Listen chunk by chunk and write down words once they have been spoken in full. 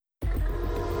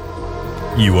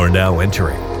You are now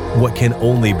entering what can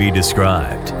only be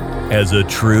described as a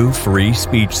true free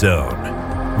speech zone,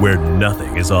 where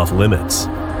nothing is off limits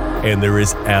and there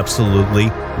is absolutely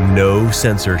no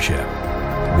censorship.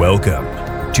 Welcome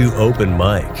to Open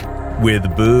Mic with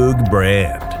Boog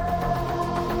Brand.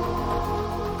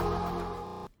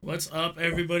 What's up,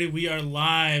 everybody? We are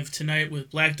live tonight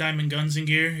with Black Diamond Guns and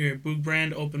Gear here at Boog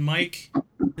Brand Open Mic.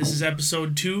 This is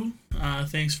episode 2.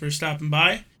 Thanks for stopping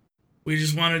by. We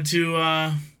just wanted to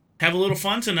have a little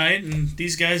fun tonight, and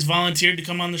these guys volunteered to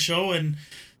come on the show, and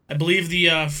I believe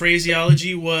the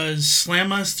phraseology was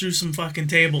slam us through some fucking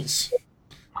tables.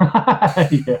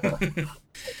 Yeah.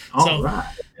 All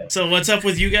right. So what's up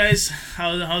with you guys?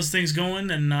 How's things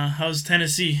going, and how's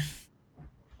Tennessee?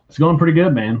 It's going pretty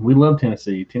good, man. We love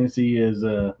Tennessee. Tennessee is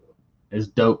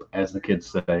dope, as the kids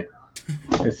say.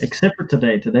 Except for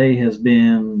today. Today has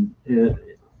been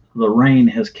the rain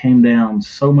has came down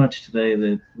so much today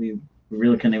that we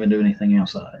really couldn't even do anything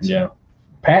outside. So. Yeah.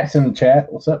 Pat's in the chat.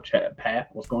 What's up, chat? Pat,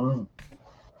 what's going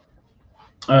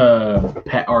on?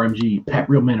 Pat RMG, Pat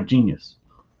Real Man of Genius.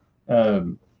 Yeah,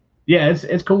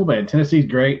 it's cool, man. Tennessee's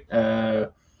great.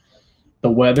 The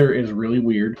weather is really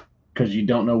weird because you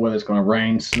don't know whether it's going to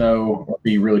rain, snow, or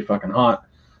be really fucking hot,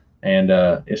 and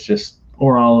it's just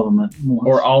or all of them at once.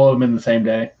 Or all of them in the same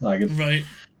day. Like it's, right.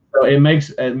 So it makes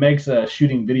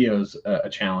shooting videos a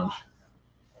challenge.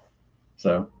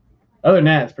 So other than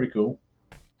that, it's pretty cool.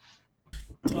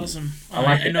 It's awesome.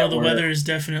 I know the weather is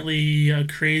definitely a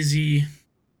crazy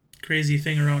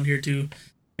thing around here too.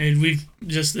 And we've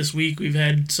just this week we've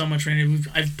had so much rain.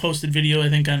 I've posted video I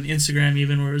think on Instagram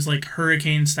even where it was like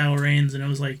hurricane style rains, and it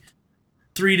was like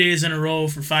 3 days in a row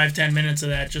for 5-10 minutes of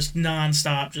that, just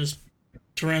nonstop, just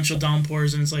torrential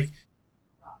downpours, and it's like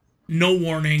no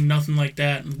warning, nothing like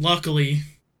that. And luckily,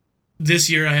 this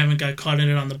year I haven't got caught in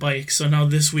it on the bike, so now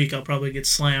this week I'll probably get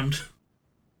slammed.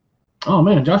 Oh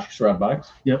man, Josh used to ride bikes.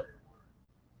 Yep.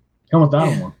 He almost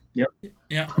died on one. Yep.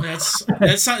 Yeah,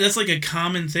 that's like a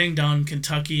common thing down in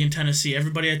Kentucky and Tennessee.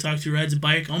 Everybody I talk to rides a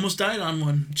bike, almost died on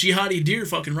one. Jihadi deer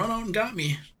fucking run out and got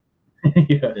me.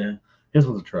 Yeah. His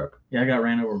was a truck. Yeah, I got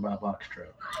ran over by a box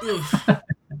truck.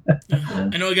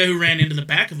 I know a guy who ran into the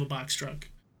back of a box truck.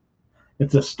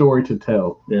 It's a story to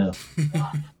tell. Yeah.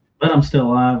 But I'm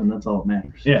still alive, and that's all that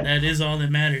matters. Yeah. That is all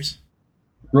that matters.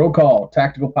 Roll call.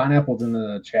 Tactical Pineapple's in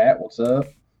the chat. What's up?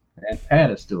 And Pat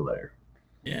is still there.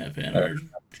 Yeah, Pat.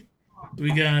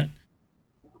 We got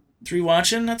 3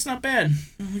 watching. That's not bad.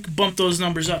 We can bump those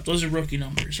numbers up. Those are rookie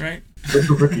numbers, right?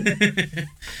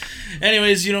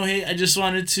 Anyways, hey, I just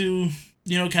wanted to,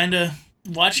 kind of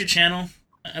watch your channel.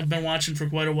 I've been watching for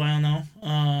quite a while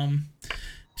now.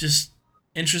 Just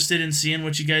interested in seeing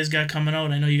what you guys got coming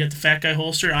out. I know you got the Fat Guy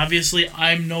holster. Obviously,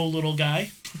 I'm no little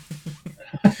guy.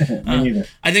 Me neither.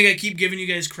 I think I keep giving you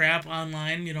guys crap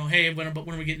online. Hey, when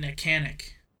are we getting that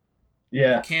Canic?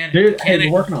 Yeah. Dude, hey,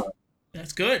 we're working on it.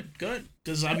 That's good,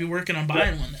 because I'll be working on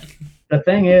buying one then. The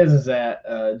thing is that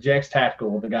Jax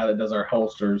Tactical, the guy that does our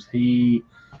holsters, he's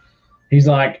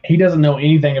like, he doesn't know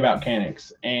anything about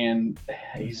Canics, and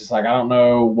he's just like, I don't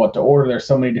know what to order. There's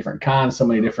so many different kinds, so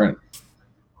many different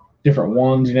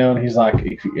ones, and he's like,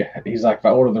 if I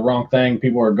order the wrong thing,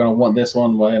 people are going to want this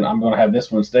one, well, then I'm going to have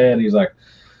this one instead. He's like,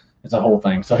 it's a whole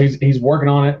thing. So he's working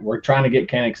on it. We're trying to get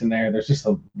Canics in there. There's just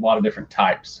a lot of different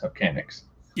types of Canics.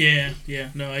 Yeah.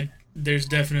 No, there's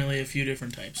definitely a few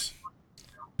different types.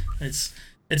 It's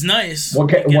nice. I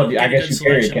guess you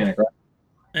carry a Canic,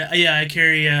 right? Yeah, I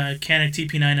carry a Canic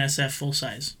TP9SF full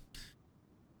size.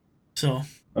 So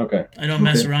okay, I don't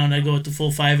mess around. I go with the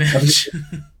full 5-inch.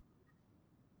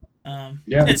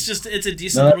 Yeah, it's a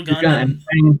decent little gun.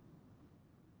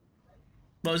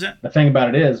 What was that? The thing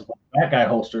about it is, with that guy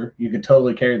holster, you could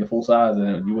totally carry the full size,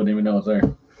 and you wouldn't even know it's there.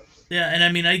 Yeah, and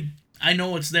I mean, I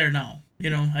know it's there now.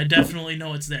 I definitely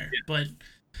know it's there, but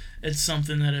it's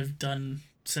something that I've done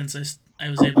since I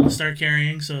was able to start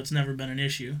carrying, so it's never been an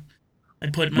issue. I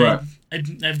put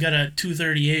I've got a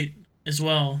 238 as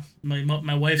well.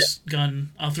 My wife's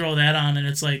gun. I'll throw that on, and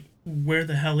it's like, where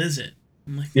the hell is it?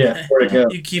 I'm like, yeah, where'd it go?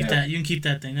 You keep that. You can keep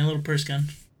that thing. That little purse gun.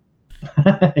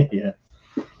 Yeah.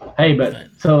 Hey, but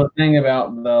so the thing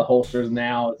about the holsters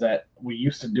now is that we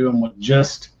used to do them with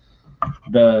just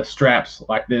the straps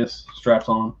like this, straps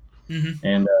on. Mm-hmm.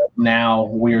 And now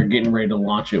we are getting ready to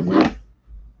launch it with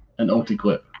an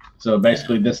ulti-clip. So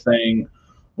basically, this thing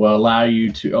will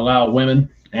allow women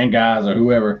and guys or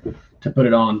whoever to put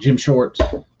it on gym shorts,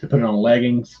 to put it on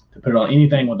leggings, to put it on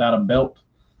anything without a belt,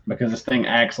 because this thing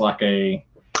acts like a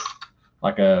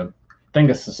thing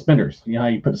of suspenders. You know how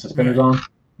you put the suspenders on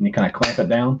and you kind of clamp it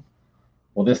down?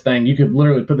 Well, this thing, you could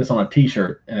literally put this on a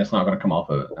T-shirt and it's not going to come off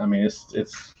of it. I mean, it's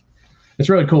it's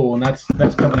really cool, and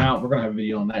that's coming out. We're gonna have a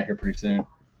video on that here pretty soon.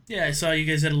 Yeah, I saw you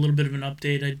guys had a little bit of an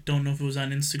update. I don't know if it was on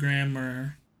Instagram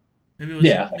or maybe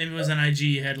it was on IG.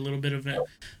 You had a little bit of an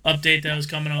update that was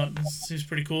coming out. It seems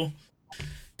pretty cool.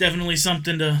 Definitely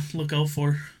something to look out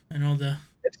for. I know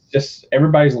it's just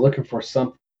everybody's looking for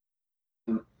something.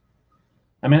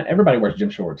 I mean, everybody wears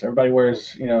gym shorts. Everybody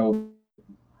wears,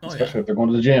 especially if they're going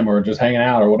to the gym or just hanging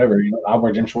out or whatever. I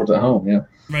wear gym shorts at home.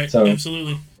 Right. So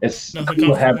absolutely. It's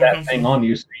cool to have that thing on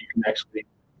you so you can actually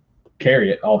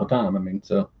carry it all the time. I mean,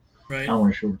 so. Right. I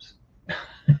wear shorts.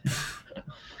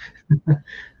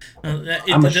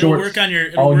 It'll work on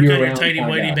your tighty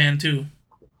whitey band too.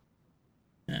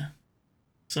 Yeah.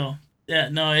 So yeah,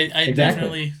 no, I exactly.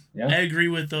 Definitely I agree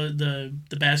with the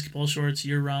basketball shorts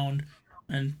year round,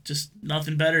 and just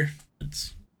nothing better.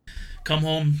 It's come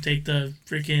home, take the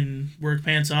freaking work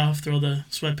pants off, throw the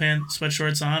sweat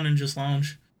shorts on, and just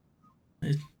lounge.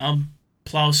 I'll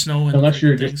plow snow and unless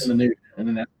you're things. Just in the nude, and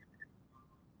then that.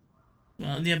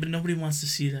 Well, yeah, but nobody wants to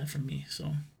see that from me,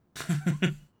 so.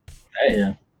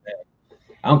 Hey,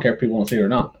 I don't care if people want to see it or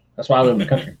not. That's why I live in the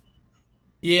country.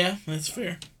 Yeah, that's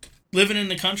fair. Living in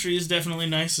the country is definitely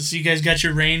nice. So you guys got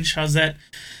your range. How's that?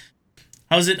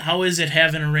 How is it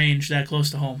having a range that close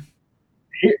to home?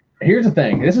 Here's the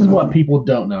thing. This is what people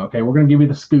don't know. Okay, we're gonna give you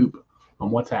the scoop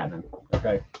on what's happening.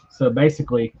 Okay, so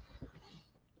basically,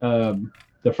 the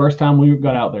first time we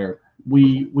got out there,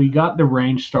 we got the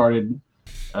range started.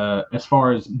 As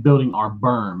far as building our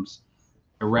berms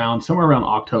somewhere around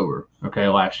October,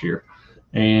 last year.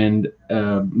 And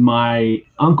my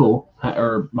uncle,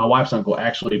 or my wife's uncle,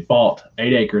 actually bought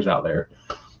 8 acres out there.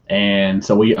 And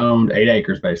so we owned 8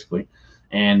 acres basically.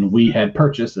 And we had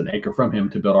purchased an acre from him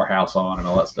to build our house on and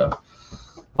all that stuff.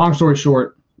 Long story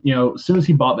short, as soon as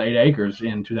he bought the 8 acres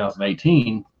in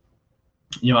 2018,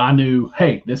 I knew,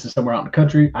 hey, this is somewhere out in the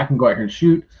country. I can go out here and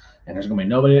shoot, and there's going to be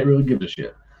nobody that really gives a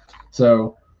shit.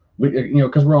 So,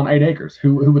 because we're on 8 acres,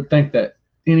 who would think that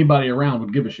anybody around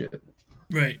would give a shit?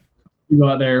 Right. We go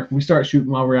out there, we start shooting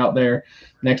while we're out there.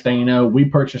 Next thing you know, we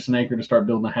purchased an acre to start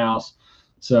building a house.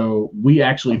 So we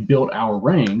actually built our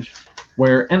range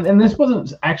where, and this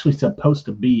wasn't actually supposed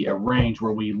to be a range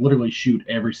where we literally shoot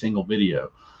every single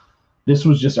video. This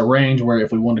was just a range where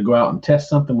if we wanted to go out and test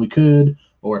something, we could,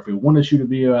 or if we wanted to shoot a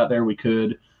video out there, we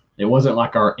could. It wasn't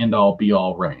like our end-all,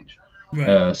 be-all range.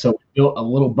 Right. So we built a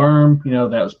little berm,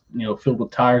 that was, filled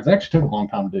with tires. It actually took a long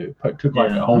time to do. It took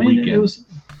like a whole weekend.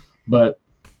 But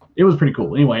it was pretty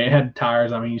cool. Anyway, it had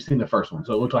tires. I mean, you've seen the first one,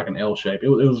 so it looked like an L shape. It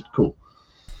was cool.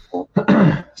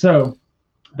 So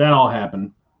that all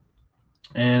happened.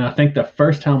 And I think the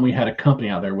first time we had a company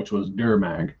out there, which was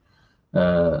Durmag,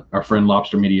 our friend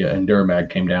Lobster Media and Durmag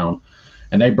came down,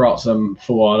 and they brought some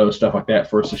full auto stuff like that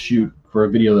for us to shoot for a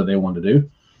video that they wanted to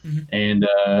do. Mm-hmm.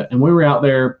 And we were out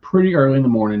there pretty early in the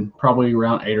morning, probably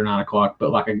around 8 or 9 o'clock.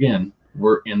 But like, again,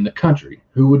 we're in the country.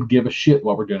 Who would give a shit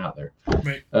what we're doing out there?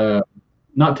 Right.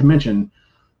 Not to mention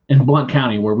in Blount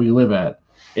County where we live at,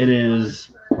 it is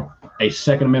a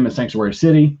Second Amendment sanctuary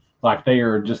city. Like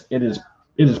it is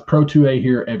Pro 2A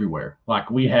here everywhere. Like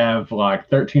we have like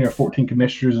 13 or 14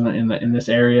 commissioners in this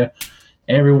area.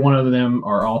 Every one of them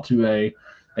are all 2A.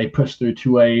 They push through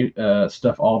 2A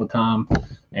stuff all the time.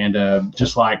 And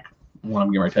just like what I'm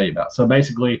getting ready to tell you about. So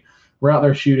basically, we're out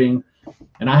there shooting,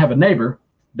 and I have a neighbor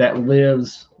that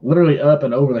lives literally up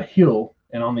and over the hill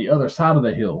and on the other side of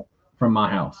the hill from my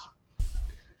house.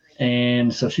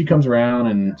 And so she comes around,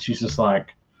 and she's just like,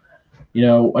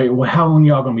 how long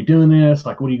y'all going to be doing this?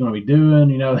 Like, what are you going to be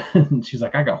doing? And she's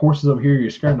like, I got horses over here.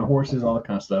 You're scaring the horses, all that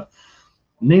kind of stuff.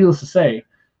 Needless to say,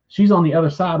 she's on the other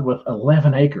side with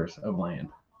 11 acres of land.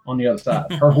 On the other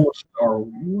side, her horses are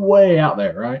way out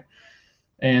there, right?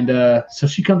 And so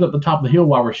she comes up the top of the hill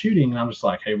while we're shooting, and I'm just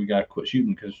like, hey, we gotta quit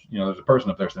shooting because there's a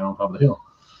person up there standing on top of the hill.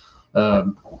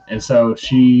 And so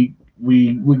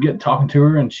we get talking to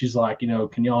her, and she's like,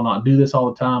 can y'all not do this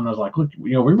all the time? And I was like, look,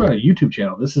 we run a YouTube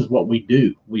channel. This is what we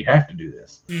do. We have to do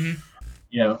this.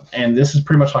 Mm-hmm. And this is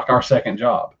pretty much like our second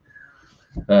job.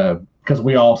 Because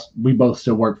we both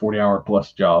still work 40-hour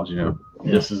plus jobs.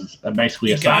 This is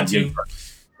basically a side gig.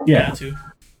 Yeah.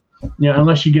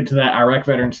 Unless you get to that Iraq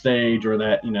veteran stage or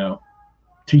that,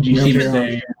 TGC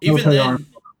stage.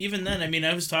 Even then, I mean,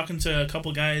 I was talking to a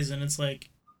couple guys, and it's like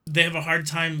they have a hard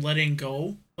time letting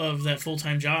go of that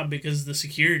full-time job because of the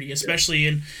security, especially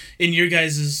in your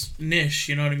guys' niche.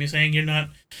 You know what I'm saying? You're not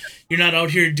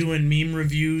out here doing meme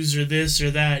reviews or this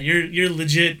or that. You're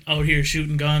legit out here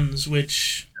shooting guns,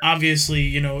 which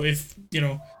obviously, if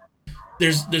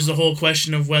there's the whole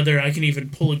question of whether I can even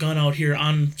pull a gun out here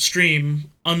on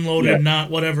stream, unloaded,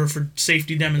 not whatever, for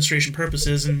safety demonstration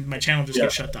purposes, and my channel just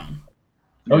gets shut down.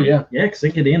 Oh yeah, yeah, because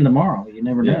it could end tomorrow. You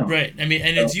never know. Right. I mean,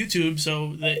 and it's YouTube,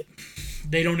 so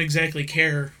they don't exactly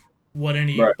care what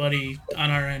anybody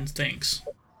on our end thinks.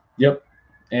 Yep.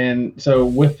 And so,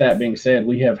 with that being said,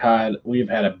 we have had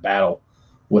a battle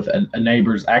with a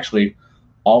neighbors. Actually,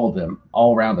 all of them,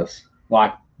 all around us,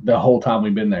 like the whole time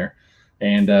we've been there,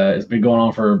 and it's been going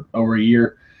on for over a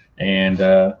year. And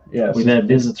we've had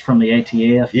visits from the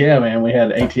ATF. Yeah, man, we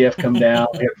had ATF come down.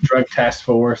 We had drug task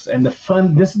force, and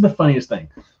this is the funniest thing.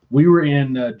 We were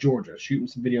in Georgia shooting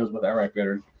some videos with Iraq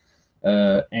veteran,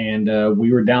 and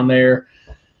we were down there.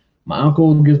 My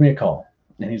uncle gives me a call,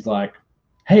 and he's like,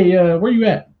 "Hey, where you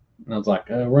at?" And I was like,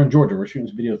 "We're in Georgia. We're shooting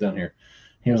some videos down here."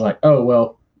 He was like, "Oh,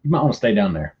 well, you might want to stay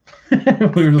down there."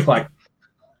 We were just like,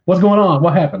 "What's going on?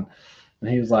 What happened?" And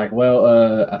he was like,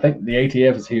 "Well, I think the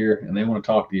ATF is here, and they want to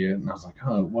talk to you." And I was like,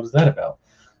 "Oh, what is that about?"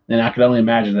 And I could only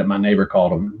imagine that my neighbor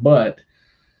called him. But,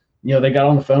 they got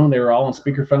on the phone. They were all on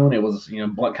speakerphone. It was,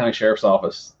 Blount County Sheriff's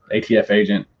Office, ATF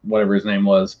agent, whatever his name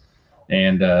was,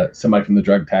 and somebody from the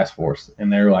drug task force.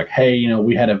 And they were like, "Hey,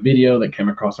 we had a video that came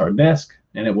across our desk,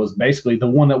 and it was basically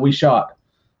the one that we shot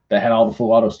that had all the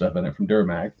full auto stuff in it from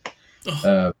Durmag."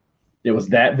 It was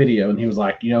that video. And he was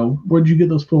like, "Where'd you get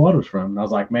those full autos from?" And I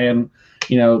was like, "Man,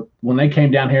 when they came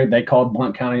down here, they called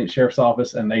Blount County Sheriff's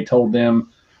Office, and they told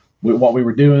them what we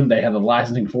were doing. They had the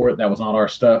licensing for it. That was not our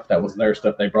stuff. That was their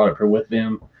stuff. They brought it here with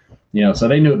them. So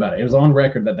they knew about it. It was on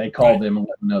record that they called them and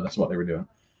let them know that's what they were doing."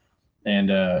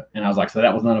 And I was like, "So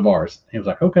that was none of ours." He was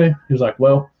like, "Okay." He was like,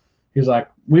 "Well," he was like,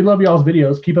 "we love y'all's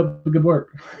videos. Keep up the good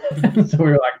work." So we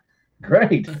were like,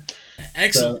 "Great."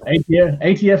 Excellent. So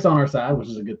ATF's on our side, which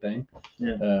is a good thing.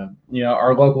 Yeah.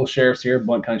 Our local sheriffs here,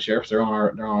 Blount County sheriffs, they're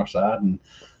on our side. And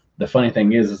the funny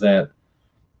thing is that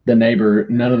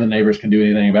none of the neighbors can do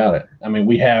anything about it. I mean,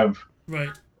 we have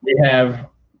what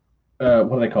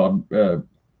are they called?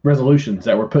 Resolutions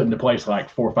that were put into place like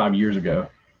 4 or 5 years ago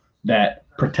that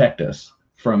protect us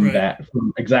from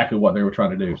from exactly what they were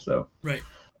trying to do. So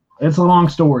it's a long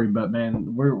story, but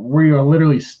man, we are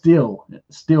literally still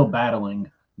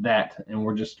battling that, and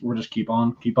we're just keep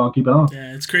on keeping on.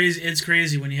 Yeah, it's crazy. It's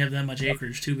crazy when you have that much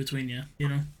acreage too between you.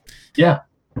 Yeah,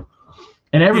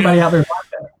 and everybody out there is like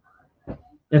that.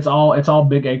 It's all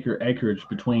big acreage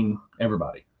between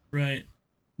everybody. Right.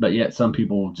 But yet some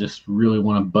people just really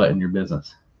want to butt in your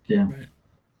business. Yeah. Right.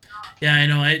 Yeah, I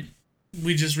know.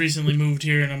 We just recently moved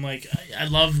here, and I'm like, I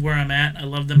love where I'm at. I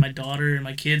love that my daughter and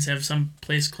my kids have some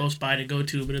place close by to go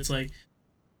to, but it's like,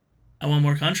 I want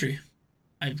more country.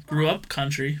 I grew up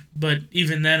country, but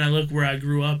even then I look where I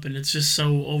grew up, and it's just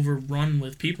so overrun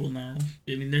with people now.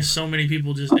 I mean, there's so many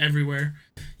people just everywhere.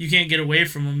 You can't get away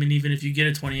from them, and even if you get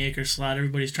a 20-acre slot,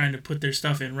 everybody's trying to put their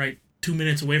stuff in right 2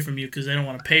 minutes away from you because they don't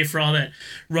want to pay for all that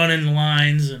running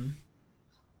lines. And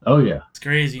oh yeah, it's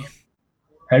crazy.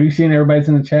 Have you seen everybody's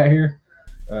in the chat here?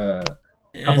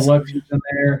 Couple Luxies in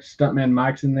there, Stuntman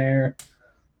Mike's in there.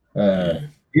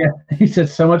 Yeah, he said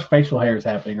so much facial hair is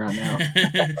happening right now.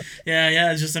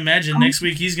 yeah. Just imagine next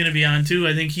week he's gonna be on too.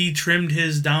 I think he trimmed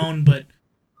his down, but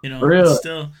really?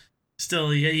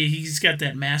 still, yeah, he's got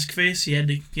that mask face. He had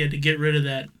to get rid of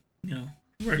that.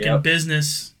 Working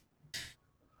business.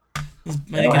 I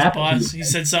think his boss. He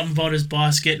said something about his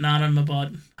boss getting on him about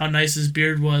how nice his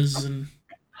beard was and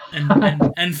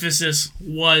emphasis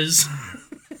was.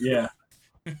 Yeah.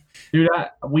 Dude,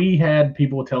 we had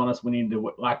people telling us we need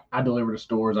to, like, I deliver to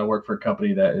stores. I work for a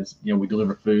company that is, we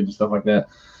deliver food and stuff like that.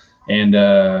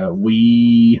 And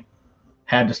we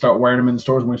had to start wearing them in the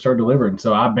stores when we started delivering.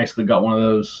 So I basically got one of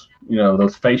those,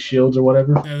 those face shields or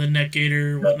whatever. The neck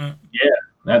gaiter or whatnot.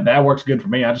 Yeah, that works good for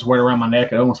me. I just wear it around my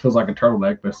neck. It almost feels like a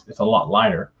turtleneck, but it's a lot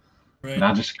lighter. Right. And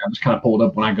I just kind of pull it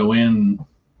up when I go in.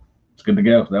 It's good to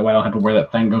go. That way I don't have to wear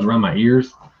that thing that goes around my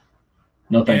ears.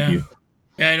 No, thank you.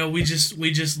 Yeah, I know. We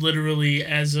just literally,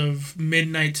 as of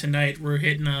midnight tonight, we're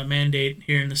hitting a mandate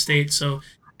here in the States. So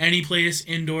any place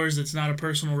indoors that's not a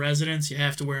personal residence, you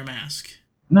have to wear a mask.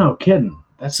 No kidding.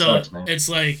 That sucks, man. It's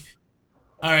like,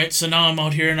 all right, so now I'm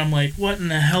out here and I'm like, what in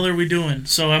the hell are we doing?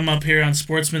 So I'm up here on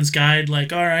Sportsman's Guide,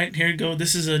 like, all right, here you go.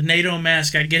 This is a NATO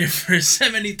mask. I get it for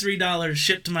 $73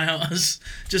 shipped to my house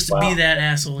just to be that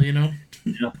asshole, Yep.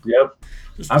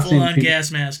 Just a full-on gas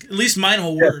mask. At least mine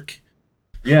will work.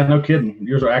 Yeah, no kidding.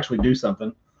 Yours will actually do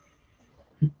something.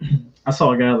 I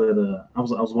saw a guy that I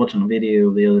was watching a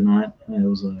video the other night. It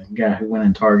was a guy who went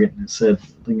in Target and it said,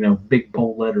 big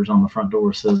bold letters on the front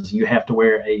door says you have to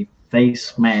wear a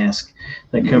face mask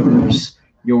that covers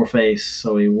your face.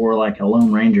 So he wore like a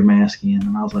Lone Ranger mask in,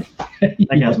 and I was like,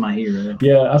 that guy's my hero.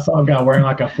 Yeah, I saw a guy wearing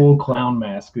like a full clown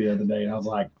mask the other day, and I was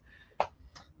like,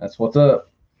 that's what's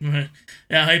up. Right.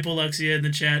 Yeah, Hypoluxia in the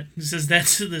chat. It says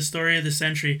that's the story of the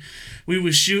century. We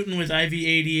was shooting with IV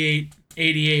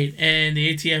 88, and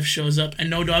the ATF shows up, and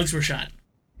no dogs were shot.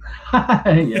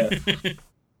 Yeah.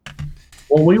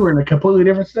 Well, we were in a completely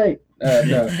different state.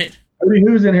 No. Right. Hootie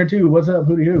Hoo's in here too. What's up,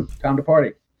 Hootie Hoo? Time to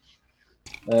party.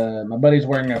 My buddy's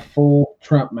wearing a full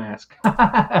Trump mask.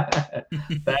 That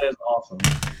is awesome.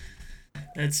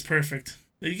 That's perfect.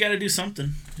 You got to do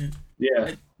something.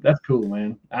 Yeah, that's cool,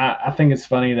 man. I think it's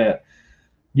funny that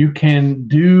you can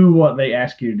do what they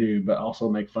ask you to do, but also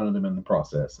make fun of them in the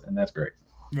process, and that's great.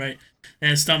 Right.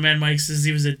 And Stuntman Mike says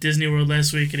he was at Disney World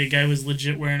last week, and a guy was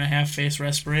legit wearing a half-face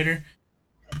respirator.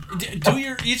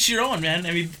 Each your own, man.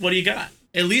 I mean, what do you got?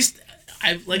 At least,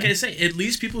 I say, at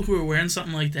least people who are wearing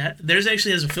something like that, theirs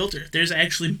actually has a filter. Theirs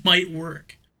actually might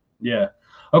work. Yeah.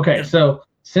 Okay, yeah. So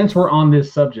since we're on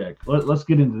this subject, let's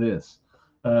get into this.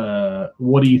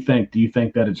 What do you think? Do you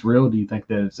think that it's real? Do you think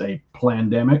that it's a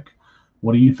plandemic?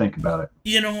 What do you think about it?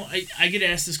 You know, I get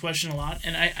asked this question a lot,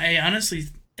 and I honestly,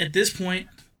 at this point,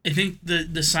 I think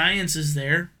the science is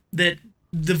there that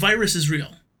the virus is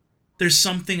real. There's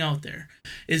something out there.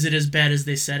 Is it as bad as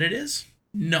they said it is?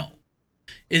 No.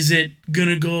 Is it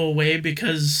gonna go away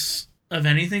because of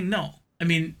anything? No. I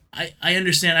mean, I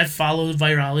understand. I follow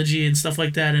virology and stuff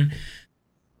like that, and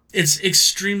it's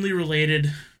extremely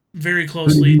related very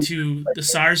closely to the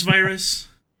SARS virus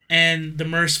and the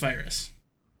MERS virus.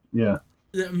 Yeah.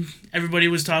 Everybody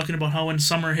was talking about how when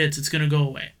summer hits, it's going to go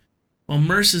away. Well,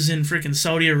 MERS is in freaking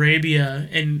Saudi Arabia,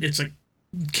 and it's a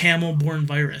camel-born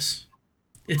virus.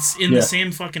 It's in the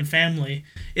same fucking family.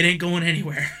 It ain't going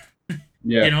anywhere.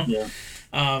 Yeah. You know? Yeah.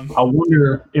 I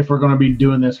wonder if we're going to be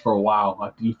doing this for a while.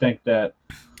 Like, do you think that...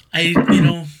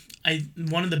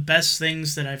 one of the best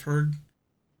things that I've heard,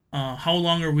 how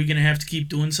long are we going to have to keep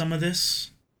doing some of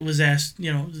this, was asked,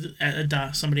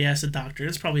 somebody asked a doctor.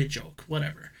 It's probably a joke,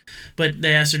 whatever. But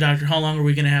they asked their doctor, how long are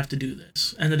we going to have to do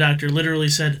this? And the doctor literally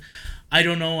said, I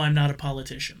don't know, I'm not a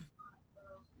politician.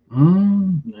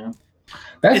 Yeah.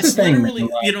 That's the thing. Literally,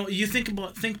 you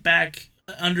think back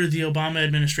under the Obama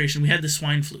administration, we had the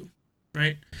swine flu,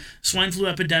 right? Swine flu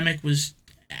epidemic was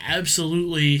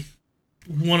absolutely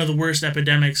one of the worst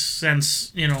epidemics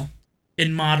since,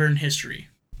 in modern history.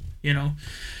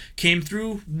 Came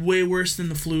through way worse than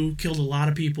the flu, killed a lot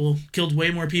of people, killed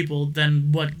way more people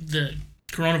than what the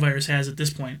coronavirus has at this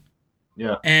point.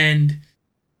 Yeah. And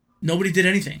nobody did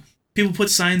anything. People put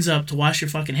signs up to wash your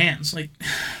fucking hands. Like,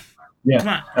 come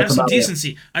on, have some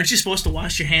decency. Aren't you supposed to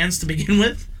wash your hands to begin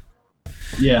with?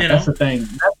 Yeah, that's the thing.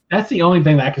 That's the only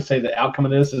thing that I could say the outcome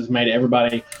of this has made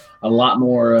everybody a lot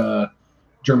more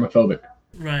germophobic.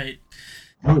 Right.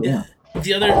 Oh, yeah.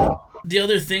 The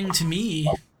other thing to me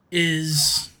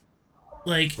is,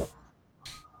 like,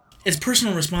 it's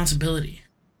personal responsibility.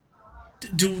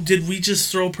 Did we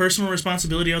just throw personal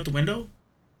responsibility out the window?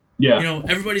 Yeah.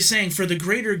 Everybody's saying for the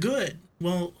greater good.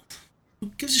 Well,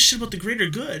 who gives a shit about the greater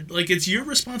good? Like, it's your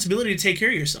responsibility to take care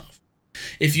of yourself.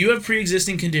 If you have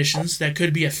pre-existing conditions that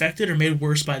could be affected or made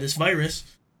worse by this virus,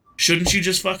 shouldn't you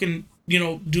just fucking,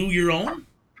 do your own?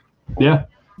 Yeah.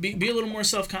 Be a little more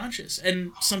self-conscious.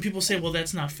 And some people say, well,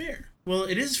 that's not fair. Well,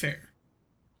 it is fair.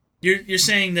 You're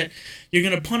saying that you're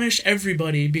going to punish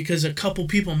everybody because a couple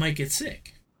people might get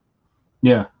sick.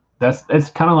 Yeah. It's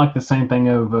kind of like the same thing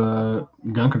of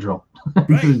gun control.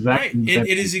 Right, right.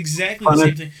 It is exactly the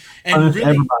same thing. And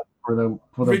really, for the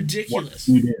ridiculous.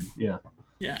 What you did. Yeah.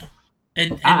 Yeah.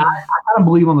 And I kind of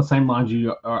believe on the same lines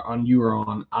you are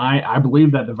on. I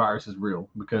believe that the virus is real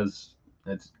because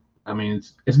it's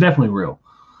definitely real.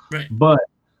 Right. But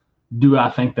do I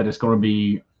think that it's going to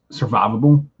be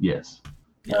survivable? Yes.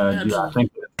 Yeah, do I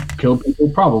think that it killed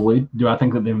people? Probably. Do I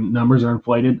think that the numbers are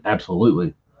inflated?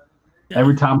 Absolutely. Yeah.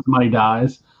 Every time somebody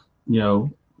dies,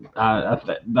 the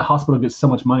hospital gets so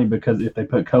much money because if they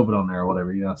put COVID on there or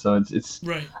whatever, So it's.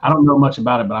 Right. I don't know much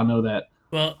about it, but I know that.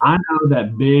 Well, I know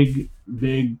that big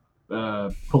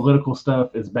political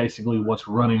stuff is basically what's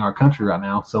running our country right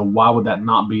now. So why would that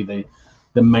not be the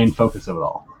main focus of it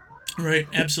all? Right.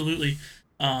 Absolutely.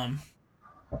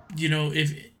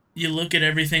 If you look at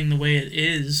everything the way it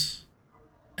is,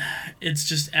 it's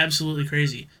just absolutely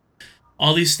crazy.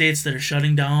 All these states that are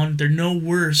shutting down, they're no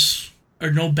worse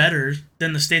or no better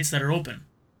than the states that are open.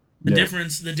 The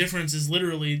difference is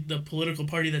literally the political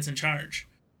party that's in charge.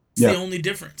 It's the only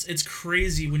difference. It's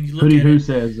crazy when you look at it. Who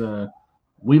says,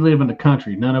 we live in the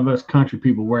country. None of us country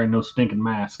people wearing no stinking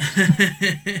masks.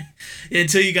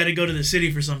 Until you got to go to the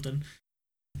city for something.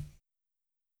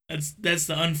 That's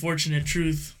the unfortunate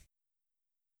truth.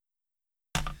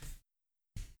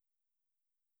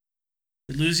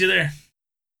 Did lose you there?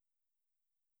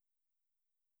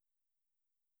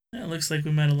 Yeah, it looks like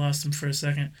we might have lost him for a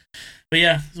second. But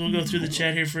yeah, so we'll go through the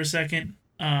chat here for a second.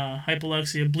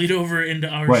 Hypoluxia, bleed over into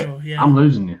our show. Yeah, I'm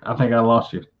losing you. I think I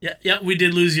lost you. Yeah, we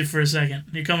did lose you for a second.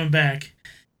 You're coming back.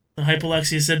 The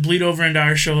Hypoluxia said, bleed over into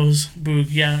our shows, Boog.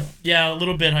 Yeah, a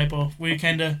little bit, Hypo. We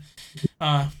kind of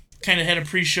had a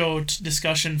pre-show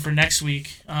discussion for next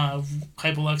week.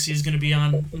 Hypoluxia is going to be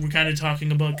on. We're kind of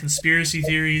talking about conspiracy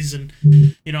theories and,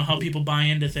 how people buy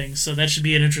into things. So that should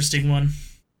be an interesting one.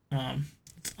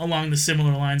 Along the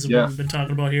similar lines of what we've been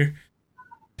talking about here.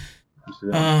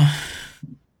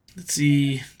 Let's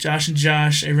see. Josh and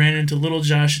Josh. I ran into little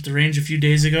Josh at the range a few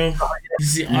days ago.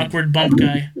 He's the awkward bump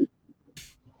guy.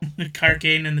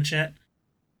 Carcane in the chat.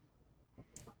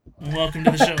 Welcome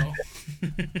to the show.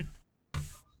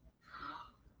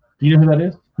 You know who that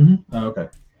is? Mm-hmm. Oh, okay.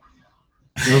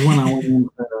 That was when I went in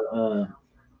to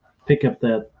pick up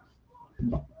that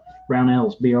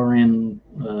Brownells BRN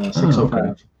 605.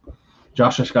 Okay.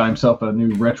 Josh just got himself a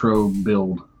new retro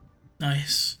build.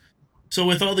 Nice. So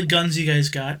with all the guns you guys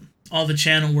got, all the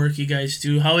channel work you guys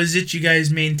do, how is it you guys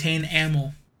maintain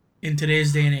ammo in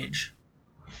today's day and age?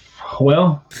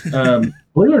 Well,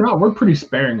 believe it or not, we're pretty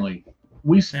sparingly.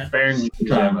 We sparingly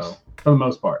use ammo for the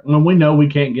most part. When we know we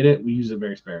can't get it, we use it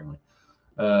very sparingly.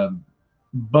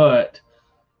 But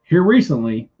here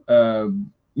recently,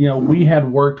 we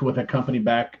had worked with a company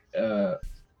back a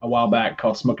while back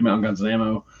called Smoky Mountain Guns and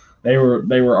Ammo. They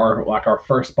were our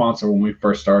first sponsor when we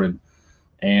first started,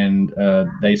 and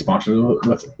they sponsored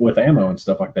with ammo and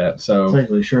stuff like that. So it's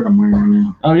actually a shirt I'm wearing right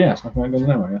now. Oh yeah, Smoky Mountain Guns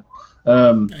and Ammo. Yeah.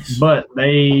 Nice. But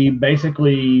they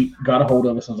basically got a hold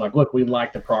of us and was like, "Look, we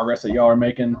like the progress that y'all are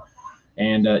making."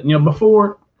 And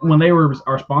before, when they were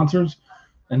our sponsors,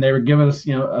 and they were giving us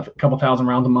a couple thousand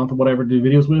rounds a month or whatever to do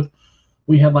videos with,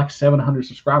 we had like 700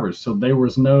 subscribers. So there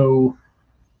was no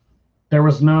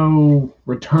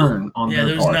return on their part.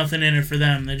 Yeah, there was nothing in it for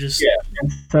them. They just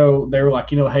And so they were like,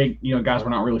 hey, guys, we're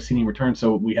not really seeing any return,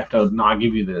 so we have to not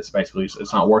give you this. Basically,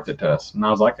 it's not worth it to us. And I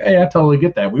was like, hey, I totally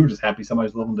get that. We were just happy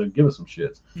somebody's willing to give us some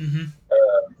shit. Mm-hmm.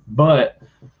 But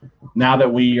now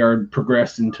that we are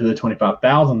progressed into the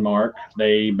 25,000 mark,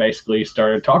 they basically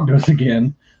started talking to us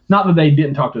again. Not that they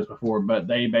didn't talk to us before, but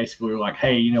they basically were like,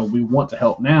 hey, we want to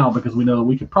help now because we know that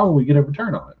we could probably get a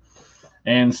return on it.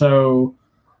 And so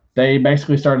they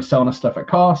basically started selling us stuff at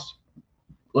cost,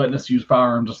 letting us use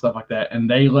firearms and stuff like that. And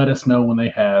they let us know when they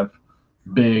have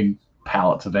big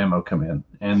pallets of ammo come in.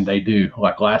 And they do.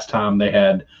 Like last time they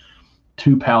had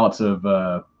 2 pallets of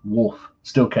Wolf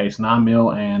steel case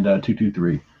 9mm and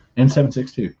 223 and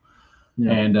 7.62.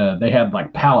 Yeah. And they had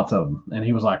like pallets of them. And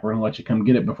he was like, we're going to let you come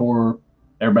get it before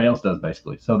everybody else does,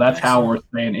 basically. So that's how we're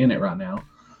staying in it right now.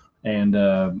 And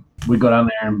we go down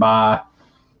there and buy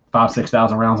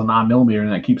 5,000-6,000 rounds of 9mm,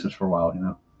 and that keeps us for a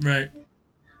while, Right.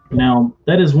 Now,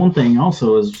 that is one thing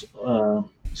also is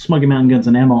Smoky Mountain Guns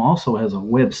and Ammo also has a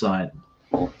website.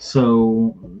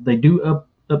 So they do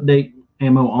update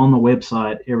ammo on the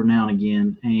website every now and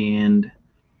again. And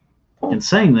in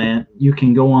saying that, you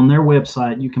can go on their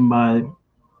website, you can buy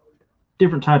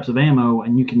different types of ammo,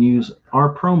 and you can use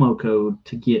our promo code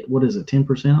to get,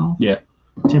 10% off? Yeah.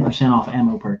 10% off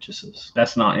ammo purchases.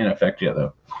 That's not in effect yet,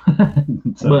 though.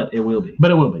 But it will be. But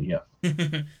it will be,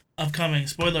 yeah. Upcoming.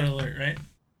 Spoiler alert, right?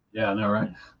 Yeah, I know, right?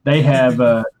 They have,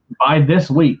 by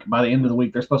the end of the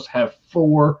week, they're supposed to have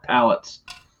 4 pallets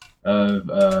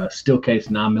of steel case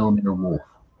 9mm Wolf.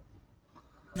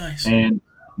 Nice. And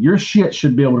your shit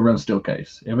should be able to run steel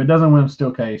case. If it doesn't run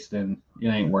steel case, then it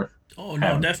ain't worth it. Oh,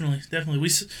 no, definitely.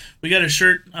 We got a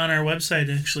shirt on our website,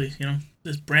 actually,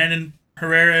 this Brandon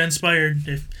Herrera inspired.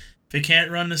 If it can't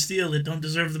run the steel, it don't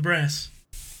deserve the brass.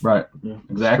 Right. Yeah,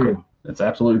 exactly. That's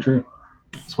absolutely true.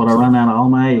 That's what I run out of all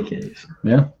my AKs.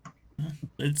 Yeah.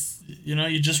 It's,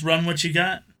 you just run what you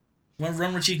got.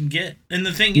 Run what you can get. And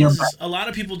the thing is, a lot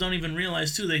of people don't even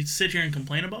realize, too, they sit here and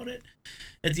complain about it.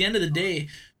 At the end of the day,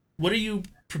 what are you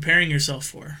preparing yourself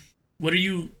for? What are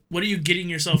you getting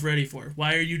yourself ready for?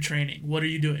 Why are you training? What are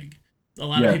you doing? A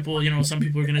lot of people, some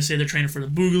people are going to say they're training for the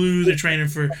Boogaloo, they're training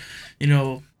for,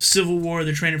 Civil War,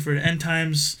 they're training for the end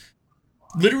times.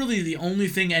 Literally, the only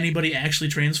thing anybody actually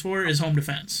trains for is home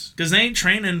defense. Because they ain't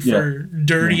training for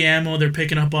dirty ammo they're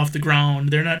picking up off the ground.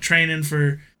 They're not training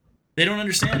for... They don't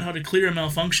understand how to clear a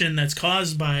malfunction that's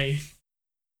caused by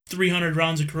 300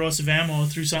 rounds of corrosive ammo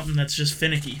through something that's just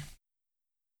finicky.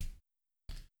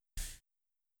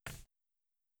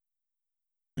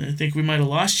 I think we might have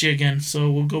lost you again, so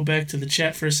we'll go back to the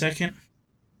chat for a second.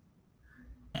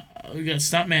 We got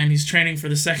Stuntman. He's training for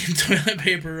the second toilet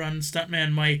paper run.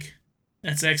 Stuntman Mike.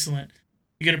 That's excellent.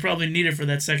 You're going to probably need it for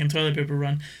that second toilet paper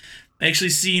run. I actually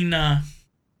seen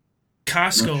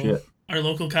Costco, our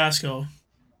local Costco,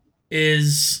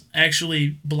 is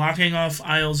actually blocking off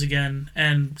aisles again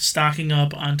and stocking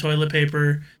up on toilet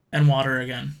paper and water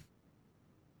again.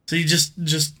 So you just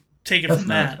take it from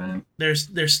that. Man.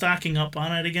 They're stocking up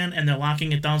on it again, and they're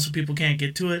locking it down so people can't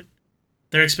get to it.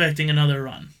 They're expecting another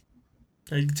run.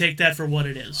 So take that for what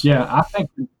it is. Yeah,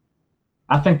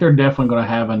 I think they're definitely going to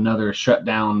have another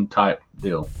shutdown type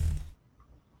deal.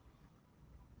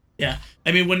 Yeah,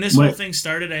 I mean, when this whole thing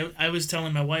started, I was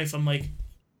telling my wife, I'm like,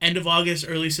 end of August,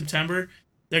 early September,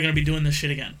 they're going to be doing this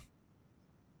shit again.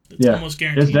 It's almost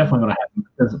guaranteed. It's definitely going to happen.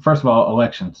 Because first of all,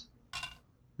 elections.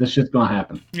 This shit's going to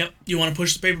happen. Yep. You want to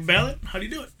push the paper ballot? How do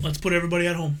you do it? Let's put everybody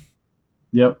at home.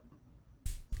 Yep.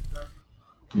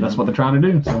 That's what they're trying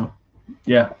to do. So,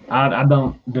 yeah, I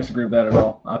don't disagree with that at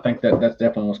all. I think that's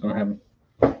definitely what's going to happen.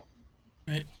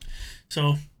 Right.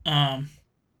 So,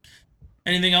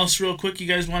 anything else real quick you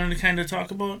guys wanted to kind of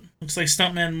talk about? Looks like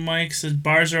Stuntman Mike says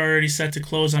bars are already set to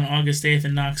close on August 8th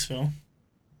in Knoxville.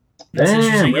 That's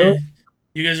interesting. Really? Yeah.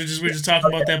 You guys we were just talking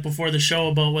about that before the show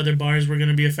about whether bars were going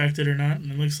to be affected or not,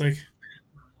 and it looks like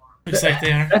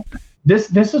they are. This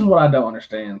is what I don't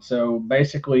understand. So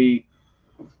basically,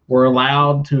 we're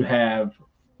allowed to have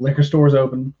liquor stores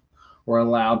open. We're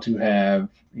allowed to have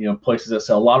places that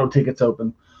sell lotto tickets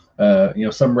open.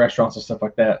 Some restaurants and stuff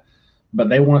like that. But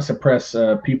they want to suppress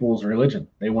people's religion.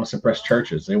 They want to suppress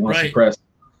churches. They want to suppress.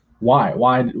 Why?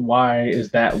 Why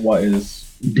is that what is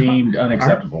deemed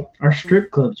unacceptable? Our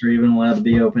strip clubs are even allowed to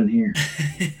be open here.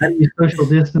 How do you social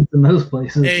distance in those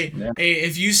places? Hey,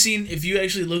 if you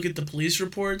actually look at the police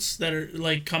reports that are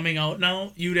like coming out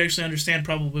now, you would actually understand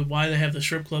probably why they have the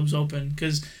strip clubs open.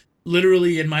 Because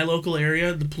literally in my local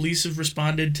area, the police have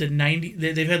responded to 90.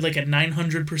 They've had like a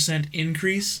 900%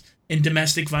 increase in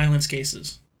domestic violence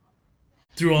cases.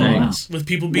 Through all of this, with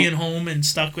people being home and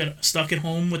stuck at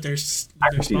home with their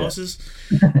spouses,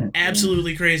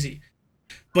 absolutely crazy.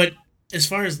 But as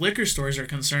far as liquor stores are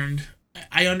concerned,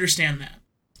 I understand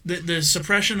that the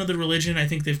suppression of the religion. I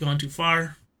think they've gone too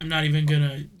far. I'm not even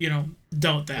gonna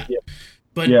doubt that. Yeah.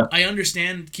 But I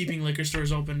understand keeping liquor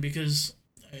stores open because,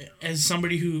 as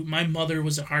somebody my mother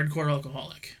was a hardcore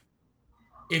alcoholic.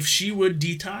 If she would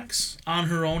detox on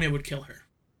her own, it would kill her.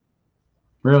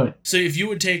 Really? So if you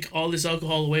would take all this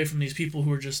alcohol away from these people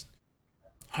who are just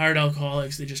hard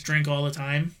alcoholics, they just drink all the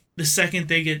time, the second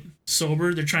they get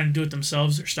sober, they're trying to do it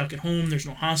themselves. They're stuck at home. There's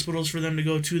no hospitals for them to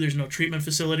go to. There's no treatment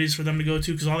facilities for them to go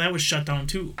to because all that was shut down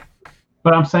too.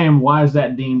 But I'm saying, why is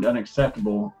that deemed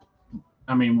unacceptable?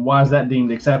 I mean, why is that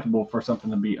deemed acceptable for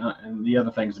something to be and the other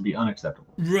things to be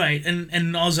unacceptable? Right,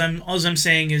 and all I'm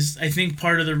saying is I think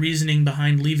part of the reasoning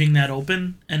behind leaving that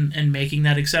open and making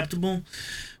that acceptable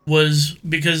was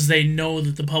because they know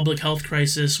that the public health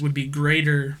crisis would be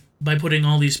greater by putting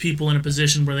all these people in a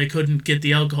position where they couldn't get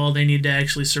the alcohol they need to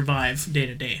actually survive day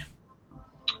to day.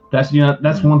 That's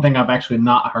one thing I've actually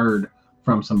not heard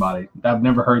from somebody. I've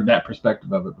never heard that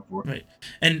perspective of it before. Right,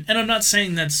 and I'm not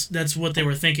saying that's what they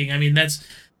were thinking. I mean that's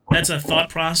a thought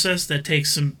process that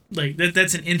takes some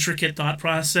that's an intricate thought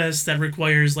process that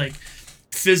requires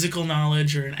physical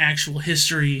knowledge or an actual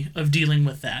history of dealing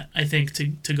with that. I think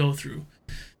to go through.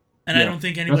 And I don't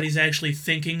think anybody's actually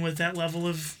thinking with that level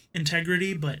of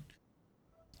integrity, but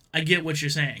I get what you're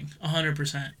saying,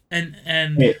 100%. And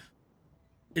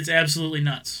it's absolutely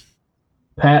nuts.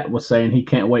 Pat was saying he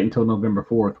can't wait until November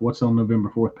 4th. What's on November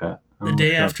 4th, Pat? The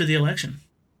day after the election.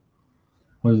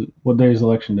 What day is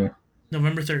election day?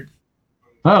 November 3rd.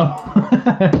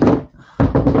 Oh.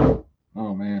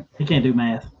 Oh, man. He can't do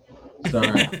math.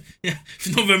 Sorry. Yeah,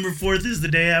 if November 4th is the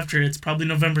day after, it's probably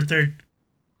November 3rd.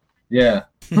 Yeah.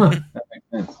 That makes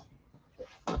sense.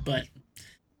 But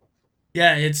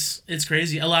yeah, it's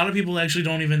crazy. A lot of people actually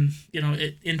don't even,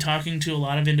 in talking to a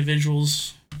lot of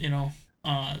individuals, they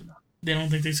don't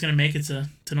think it's going to make it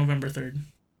to November 3rd.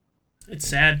 It's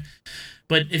sad.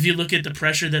 But if you look at the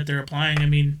pressure that they're applying, I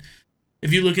mean,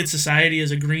 if you look at society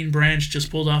as a green branch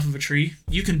just pulled off of a tree,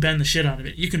 you can bend the shit out of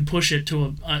it. You can push it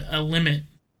to a limit.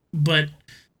 But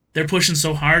they're pushing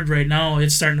so hard right now,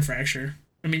 it's starting to fracture.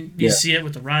 I mean, you see it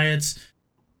with the riots.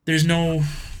 There's no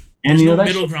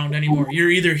middle ground anymore. You're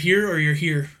either here or you're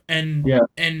here, and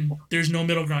there's no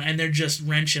middle ground, and they're just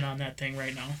wrenching on that thing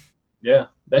right now. Yeah,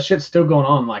 that shit's still going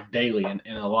on daily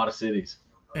in a lot of cities.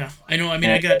 Yeah, I know. I mean,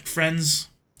 I got friends.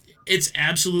 It's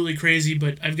absolutely crazy,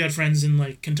 but I've got friends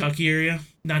in Kentucky area,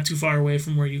 not too far away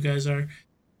from where you guys are.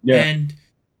 Yeah. And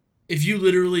if you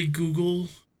literally Google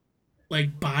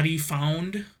body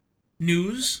found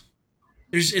news.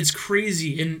 It's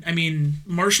crazy.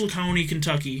 Marshall County,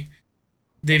 Kentucky,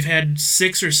 they've had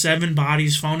 6 or 7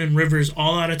 bodies found in rivers,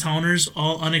 all out-of-towners,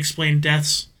 all unexplained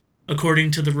deaths,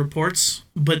 according to the reports,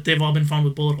 but they've all been found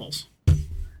with bullet holes.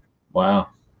 Wow.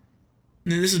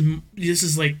 And this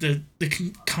is like the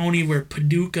county where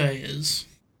Paducah is.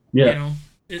 Yeah. You know,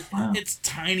 it's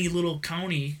tiny little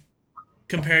county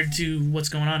compared to what's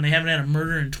going on. They haven't had a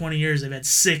murder in 20 years. They've had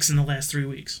 6 in the last 3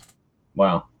 weeks.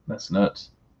 Wow, that's nuts.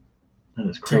 That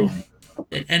is crazy.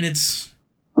 And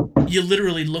you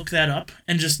literally look that up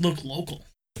and just look local.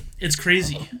 It's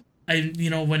crazy.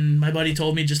 When my buddy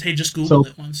told me just Google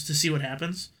it once to see what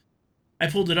happens. I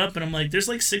pulled it up and I'm like, there's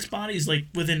like 6 bodies like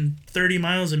within 30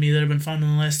 miles of me that have been found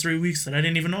in the last 3 weeks that I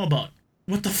didn't even know about.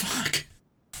 What the fuck?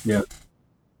 Yeah.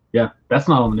 Yeah, that's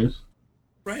not on the news.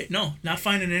 Right, no, not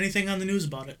finding anything on the news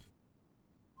about it.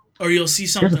 Or you'll see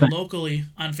something locally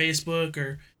on Facebook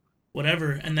or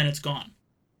whatever, and then it's gone.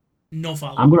 No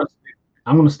follow.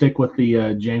 I'm gonna stick with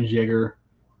the James Yeager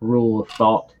rule of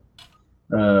thought.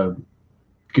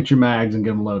 Get your mags and get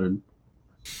them loaded,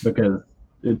 because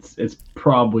it's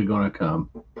probably gonna come.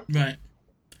 Right.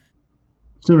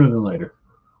 Sooner than later.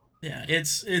 Yeah,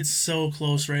 it's so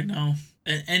close right now,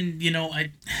 and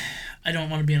I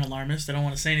don't want to be an alarmist. I don't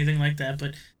want to say anything like that,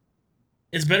 but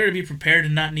it's better to be prepared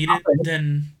and not need it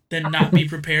than not be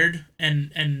prepared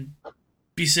and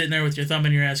be sitting there with your thumb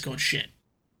in your ass going shit.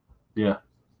 Yeah.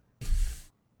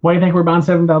 Why do you think we're buying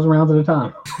 7,000 rounds at a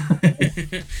time?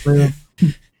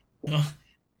 Well,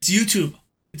 it's YouTube.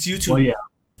 It's YouTube. Well, yeah,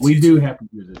 we do have to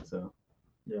use it. So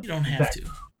you don't have to.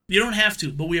 You don't have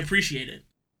to, but we appreciate it.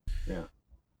 Yeah.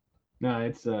 No,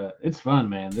 it's fun,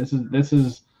 man. This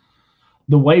is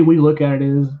the way we look at it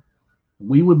is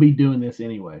we would be doing this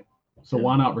anyway. So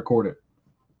why not record it?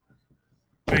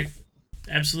 Right.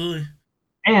 Absolutely.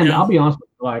 And I'll be honest with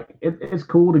you, like it's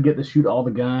cool to get to shoot all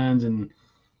the guns and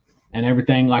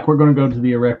everything. Like we're going to go to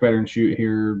the Iraq Veteran shoot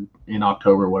here in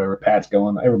October, whatever. Pat's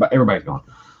going. Everybody's going.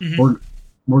 Mm-hmm.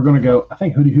 We're going to go. I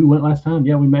think who went last time?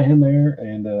 Yeah, we met him there,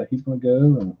 and he's going to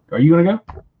go. And are you going to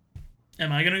go?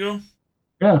 Am I going to go?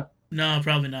 Yeah. No,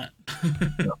 probably not.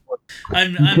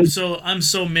 I'm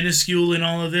so minuscule in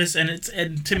all of this,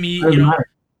 and to me,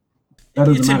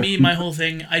 my whole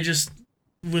thing, I just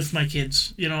with my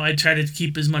kids, I try to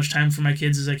keep as much time for my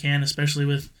kids as I can, especially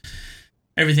with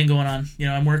everything going on.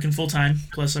 I'm working full time,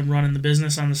 plus I'm running the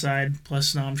business on the side,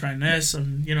 plus now I'm trying this,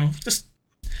 and just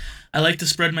I like to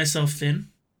spread myself thin.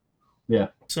 Yeah.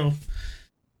 So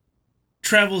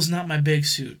travel's not my big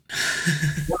suit.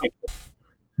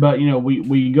 But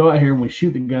we go out here and we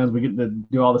shoot the guns. We get to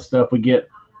do all the stuff. We get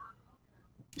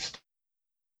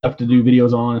stuff to do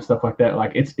videos on and stuff like that.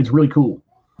 Like it's really cool.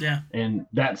 Yeah. And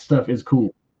that stuff is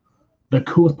cool. The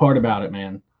coolest part about it,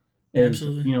 man, is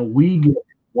absolutely. We get to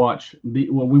watch we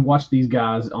watch these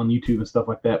guys on YouTube and stuff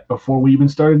like that before we even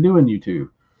started doing YouTube.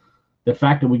 The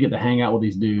fact that we get to hang out with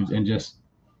these dudes and just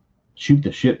shoot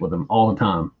the shit with them all the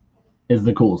time is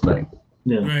the coolest thing.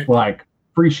 Yeah. Right. Like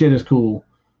free shit is cool.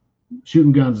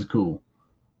 Shooting guns is cool,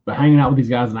 but hanging out with these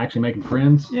guys and actually making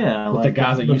friends, with like the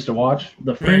guys that used to watch,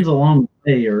 the friends along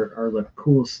the way are the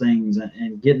coolest things,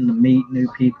 and getting to meet new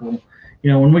people.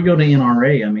 When we go to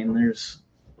NRA, I mean, there's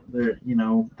the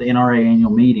NRA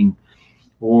annual meeting,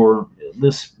 or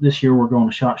this year we're going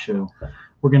to SHOT Show.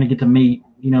 We're going to get to meet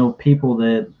people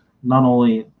that not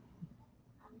only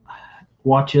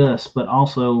watch us, but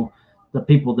also the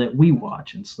people that we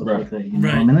watch and stuff like that.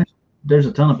 Right. I mean, there's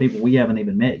a ton of people we haven't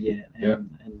even met yet, and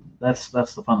that's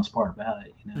the funnest part about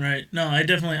it. Right. No, I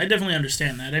definitely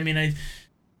understand that. I mean,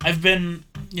 I've been,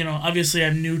 obviously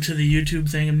I'm new to the YouTube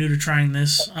thing. I'm new to trying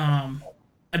this.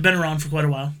 I've been around for quite a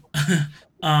while.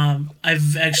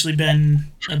 I've actually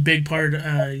been a big part,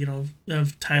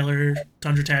 of Tyler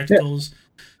Tundra Tacticals,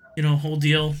 whole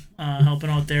deal,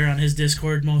 helping out there on his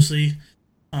Discord mostly,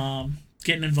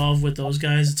 getting involved with those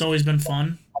guys. It's always been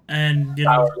fun, and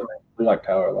we like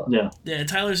Tyler a lot. Yeah,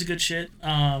 Tyler's a good shit.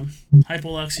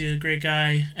 Hypoluxia, great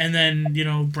guy. And then,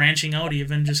 branching out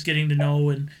even, just getting to know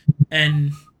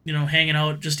and hanging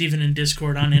out just even in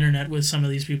Discord on internet with some of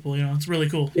these people, it's really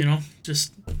cool,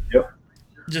 just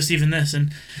even this.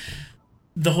 And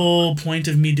the whole point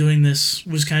of me doing this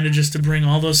was kind of just to bring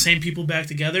all those same people back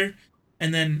together,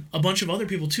 and then a bunch of other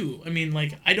people too. I mean,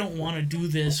 like, I don't want to do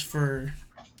this for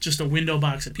just a window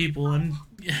box of people. And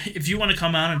if you want to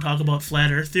come on and talk about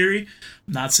flat earth theory,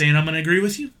 I'm not saying I'm going to agree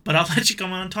with you, but I'll let you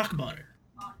come on and talk about it.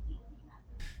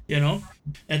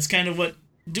 That's kind of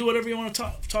do whatever you want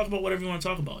to talk about whatever you want to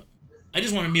talk about. I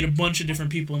just want to meet a bunch of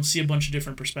different people and see a bunch of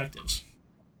different perspectives.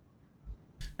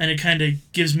 And it kind of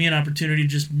gives me an opportunity to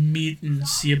just meet and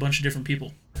see a bunch of different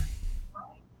people.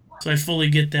 So I fully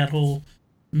get that whole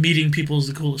meeting people is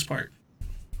the coolest part.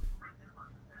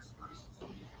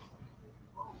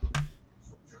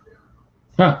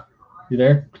 Huh. You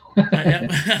there?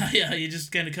 Yeah, you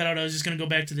just kind of cut out. I was just going to go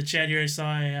back to the chat here. I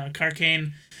saw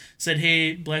Carcane said,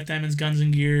 hey, Black Diamonds Guns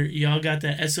and Gear, y'all got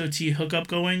that SOT hookup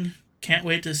going? Can't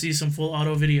wait to see some full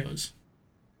auto videos.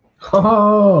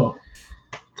 Oh,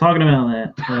 talking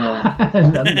about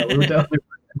that.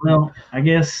 Well, I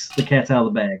guess the cat's out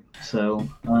of the bag. So,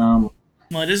 well,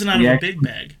 it isn't out of a big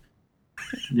bag.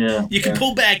 Yeah, you can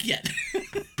pull back yet.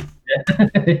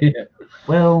 Yeah.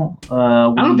 Well,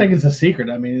 I don't think it's a secret.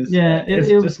 I mean, it's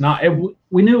just not.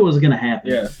 We knew it was going to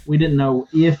happen. Yeah. We didn't know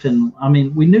if, and I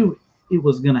mean, we knew it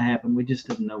was going to happen. We just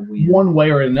didn't know when. One way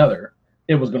or another,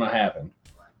 it was going to happen.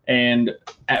 And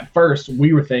at first,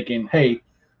 we were thinking, hey,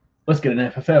 let's get an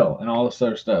FFL and all this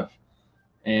other stuff,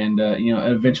 and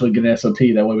eventually get an SOT.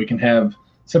 That way, we can have.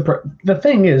 The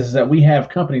thing is that we have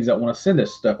companies that want to send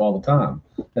us stuff all the time,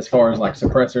 as far as like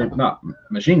suppressors, not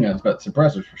machine guns, but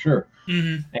suppressors for sure.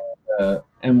 Mm-hmm.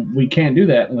 And we can't do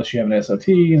that unless you have an SOT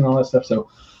and all that stuff. So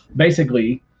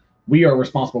basically, we are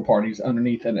responsible parties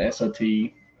underneath an SOT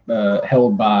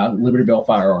held by Liberty Bell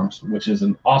Firearms, which is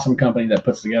an awesome company that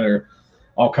puts together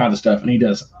all kinds of stuff. And he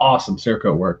does awesome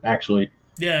Cerakote work, actually.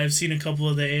 Yeah, I've seen a couple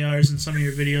of the ARs in some of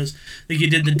your videos. I think you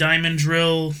did the diamond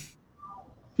drill.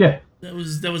 Yeah. That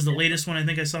was the latest one. I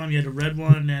think I saw him. You had a red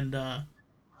one and I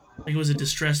think it was a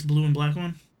distressed blue and black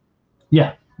one.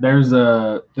 Yeah. There's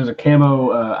a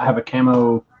camo. I have a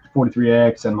camo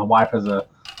 43X, and my wife has a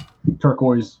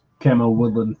turquoise camo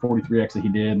woodland 43X that he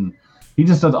did, and he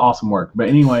just does awesome work. But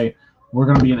anyway, we're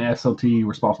going to be an SOT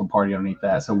responsible party underneath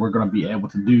that, so we're going to be able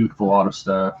to do full auto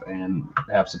stuff and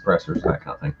have suppressors, that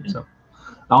kind of thing. So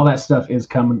all that stuff is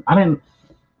coming. I don't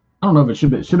know if it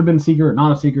should have been secret or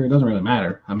not a secret. It doesn't really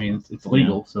matter. I mean, it's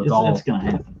legal, so it's going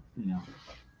to happen.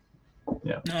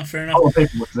 Yeah. No, fair enough. All the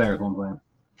paperwork's there is what I'm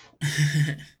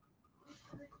saying.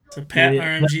 So Pat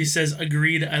RMG says,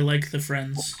 agreed, I like the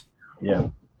friends. Yeah.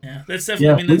 Yeah, that's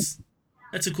definitely, I mean,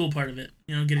 that's a cool part of it,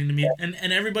 getting to meet, and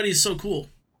everybody's so cool.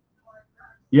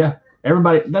 Yeah,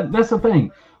 everybody, that's the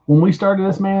thing. When we started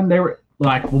this, man, they were,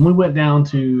 like, when we went down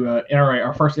to NRA,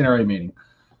 our first NRA meeting,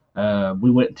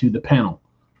 we went to the panel,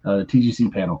 the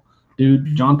TGC panel. Dude,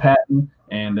 mm-hmm. John Patton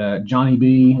and Johnny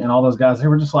B and all those guys, they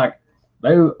were just like,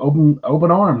 they were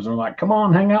open arms. They're like, come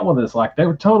on, hang out with us. Like, they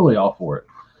were totally all for it.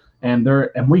 And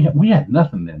we had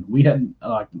nothing then. We had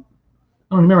I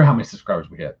don't remember how many subscribers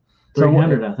we had.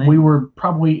 300, I think. We were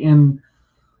probably in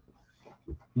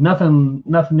nothing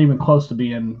even close to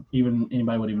being even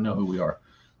anybody would even know who we are.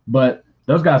 But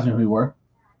those guys knew who we were,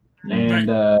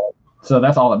 and so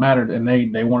that's all that mattered. And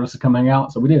they wanted us to come hang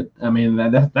out, so we did. I mean,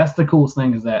 that's the coolest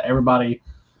thing, is that everybody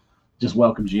just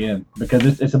welcomes you in,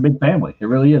 because it's a big family. It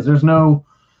really is. There's no.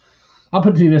 I'll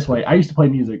put it to you this way: I used to play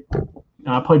music.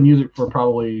 And I played music for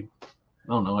probably, I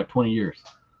don't know, like 20 years,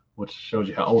 which shows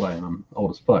you how old I am. I'm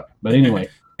old as fuck. But anyway.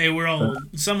 Hey, we're all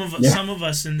old. Some of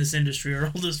us in this industry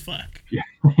are old as fuck. Yeah.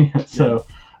 So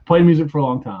I played music for a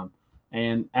long time.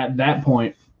 And at that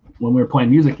point, when we were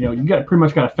playing music, you pretty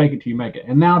much got to fake it till you make it.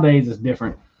 And nowadays it's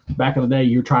different. Back in the day,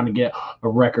 you're trying to get a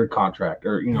record contract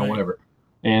or, right. Whatever.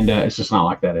 And it's just not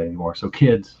like that anymore. So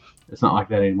kids, it's not like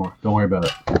that anymore. Don't worry about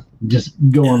it. Just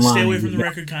go online. Stay away from the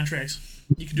record contracts.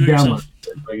 You can do it yourself.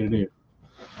 That's what you're gonna do.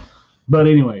 But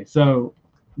anyway, so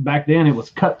back then it was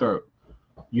cutthroat.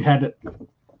 You had to.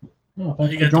 Oh,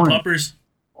 you got the puppers.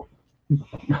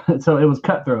 So it was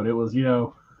cutthroat. It was,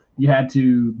 you had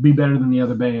to be better than the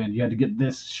other band. You had to get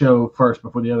this show first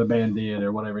before the other band did,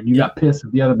 or whatever. And you got pissed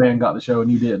if the other band got the show and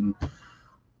you didn't.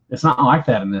 It's not like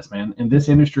that in this, man. In this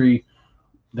industry,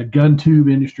 the gun tube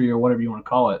industry, or whatever you want to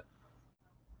call it,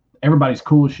 everybody's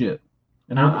cool as shit.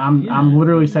 And I'm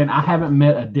literally saying I haven't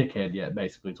met a dickhead yet.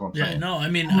 Basically, is what I'm saying. Yeah, no, I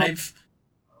mean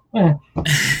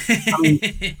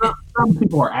some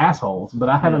people are assholes, but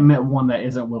I haven't met one that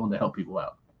isn't willing to help people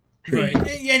out. Right,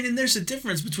 and there's a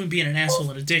difference between being an asshole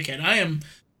and a dickhead.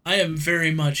 I am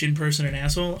very much in person an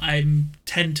asshole. I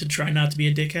tend to try not to be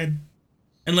a dickhead,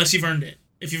 unless you've earned it.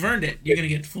 If you've earned it, you're gonna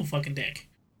get full fucking dick.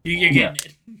 You're getting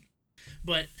it.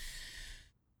 But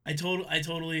I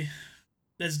totally.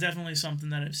 That's definitely something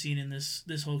that I've seen in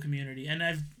this whole community. And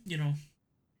I've,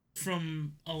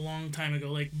 from a long time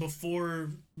ago, like before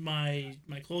my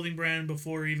clothing brand,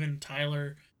 before even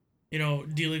Tyler,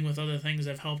 dealing with other things,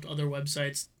 I've helped other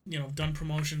websites, done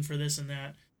promotion for this and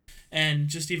that. And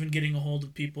just even getting a hold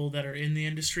of people that are in the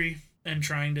industry and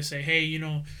trying to say, hey,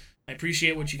 I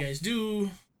appreciate what you guys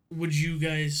do. Would you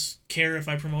guys care if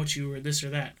I promote you or this or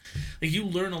that? Like, you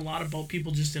learn a lot about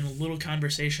people just in a little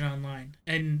conversation online.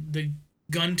 And the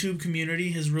GunTube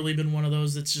community has really been one of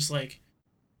those that's just like,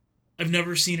 I've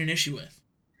never seen an issue with.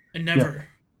 And never,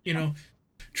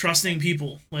 trusting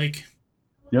people, like,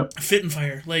 Fit and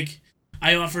Fire. Like,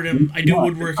 I offered him. I do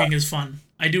woodworking is fun.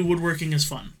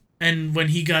 And when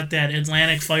he got that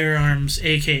Atlantic Firearms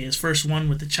AK, his first one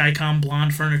with the Chicom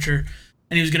blonde furniture,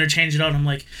 and he was gonna change it out, I'm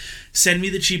like, send me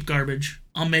the cheap garbage.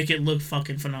 I'll make it look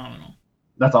fucking phenomenal.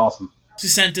 That's awesome. He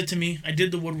sent it to me. I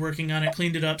did the woodworking on it,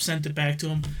 cleaned it up, sent it back to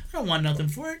him. I don't want nothing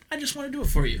for it. I just want to do it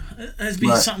for you. It'd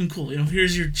be something cool.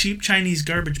 Here's your cheap Chinese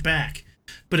garbage back,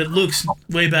 but it looks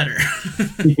way better.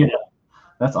 Yeah,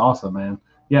 that's awesome, man.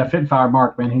 Yeah, Fit and Fire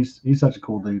Mark, man, he's such a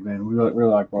cool dude, man. We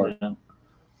really like Mark.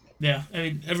 Yeah, I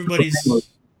mean everybody's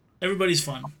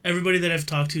fun. Everybody that I've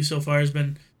talked to so far has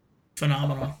been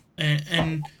phenomenal,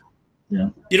 and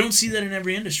you don't see that in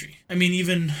every industry. I mean,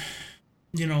 even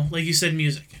like you said,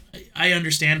 music. I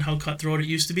understand how cutthroat it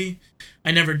used to be.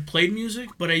 I never played music,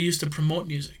 but I used to promote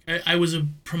music. I was a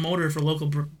promoter for local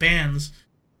bands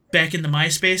back in the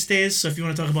MySpace days. So if you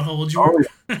want to talk about how old you were.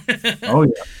 Oh,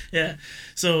 yeah. Yeah.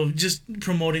 So just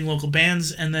promoting local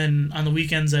bands, and then on the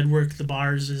weekends I'd work the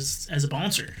bars as a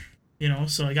bouncer.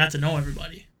 So I got to know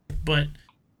everybody. But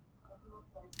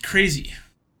crazy.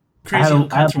 I had long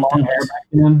hair back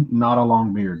then, not a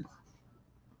long beard.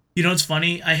 It's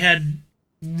funny? I had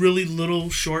really little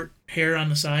short hair on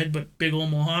the side, but big old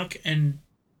mohawk, and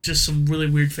just some really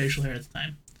weird facial hair at the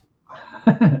time.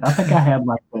 I think I had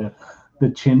like the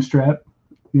chin strap,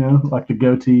 like the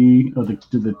goatee or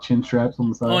the chin straps on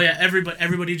the side. Oh yeah,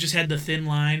 everybody just had the thin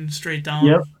line straight down.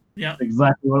 Yep. Yep.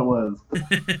 Exactly what it was.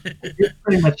 It's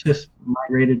pretty much just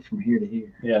migrated from here to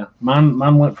here. Yeah, mine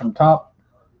went from top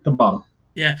to bottom.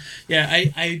 Yeah.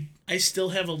 I still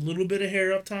have a little bit of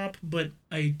hair up top, but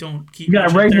I don't keep. You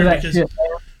gotta razor that shit.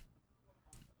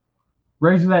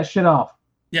 Razor that shit off.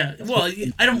 Yeah, well,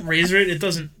 I don't razor it. It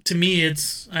doesn't. To me,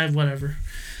 whatever.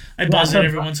 I buzz it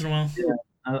every once in a while. Yeah,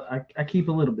 I keep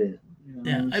a little bit.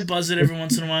 Yeah, I buzz it every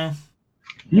once in a while.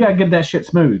 You gotta get that shit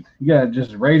smooth. You gotta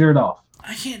just razor it off.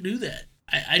 I can't do that.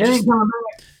 I just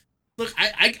look.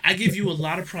 I give you a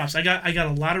lot of props. I got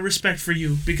a lot of respect for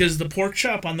you, because the pork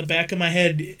chop on the back of my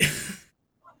head.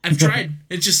 I've tried.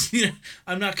 It's just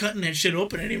I'm not cutting that shit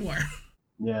open anymore.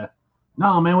 Yeah.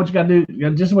 No, man. What you gotta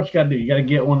do? Just what you gotta do. You gotta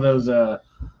get one of those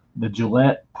the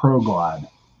Gillette Pro Glide.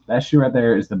 That shit right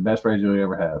there is the best razor you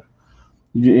ever have.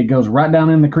 It goes right down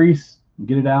in the crease.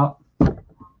 Get it out.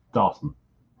 It's awesome.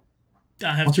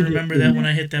 I have to remember that when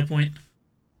I hit that point.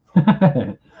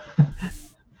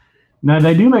 Now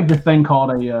they do make this thing called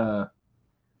a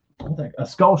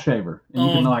skull shaver. And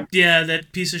you can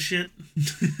that piece of shit.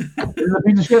 It's a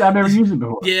piece of shit. I've never used it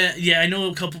before. Yeah, I know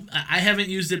a couple. I haven't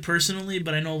used it personally,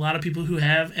 but I know a lot of people who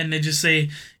have, and they just say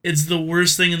it's the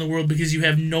worst thing in the world because you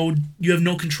have no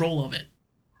control of it.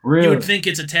 Really? You would think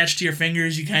it's attached to your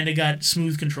fingers. You kind of got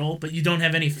smooth control, but you don't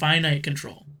have any finite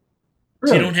control. Really?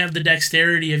 So you don't have the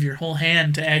dexterity of your whole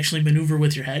hand to actually maneuver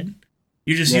with your head.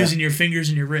 You're just using your fingers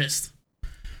and your wrist.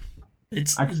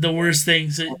 It's the worst thing.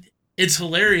 So it's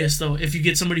hilarious, though, if you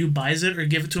get somebody who buys it or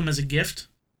give it to them as a gift,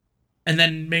 and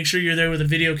then make sure you're there with a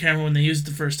video camera when they use it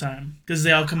the first time, because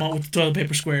they all come out with the toilet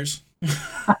paper squares.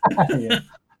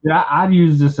 Yeah, I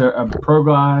use this a Pro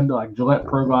Glide, like Gillette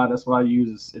Pro Glide. That's what I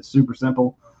use. It's super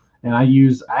simple. And I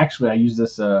use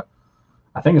this, I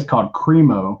think it's called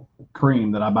Cremo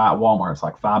cream that I buy at Walmart. It's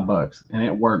like $5, and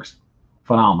it works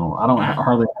phenomenal. I don't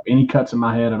hardly have any cuts in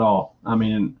my head at all. I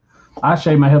mean, I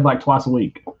shave my head like twice a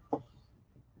week.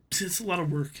 It's a lot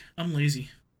of work. I'm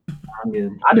lazy. I'm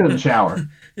good. I do it in the shower.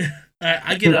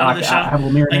 I get out of the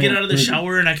shower. I get out of the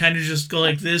shower and I kind of just go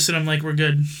like this, and I'm like, we're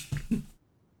good.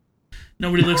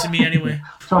 Nobody looks at me anyway.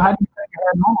 So how do you cut your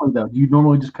hair normally, though? Do you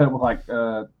normally just cut it with like?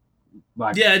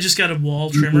 Yeah, I just got a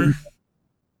wall trimmer.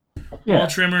 Yeah. Wall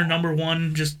trimmer, number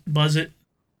one, just buzz it.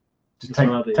 Just take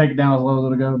it down as low as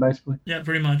it'll go, basically. Yeah,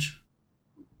 pretty much.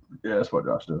 Yeah, that's what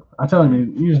Josh does. I tell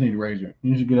him, you just need a razor.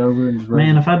 You just get over it and just razor.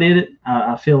 Man, if I did it,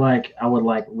 I feel like I would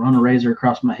like run a razor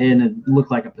across my head and it'd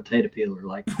look like a potato peeler.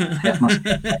 Like half my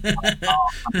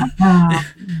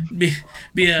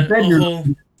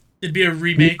it'd be a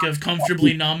remake of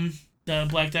Comfortably Numb, the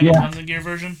Black Diamond Guns Gear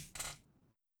version.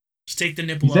 Just take the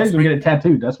nipple off. He says he's going to get it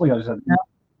tattooed. That's what I just said.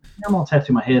 I'm going to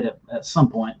tattoo my head at some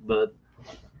point, but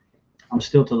I'm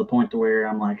still to the point to where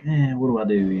I'm like, what do I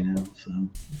do, So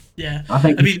yeah,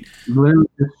 I mean, literally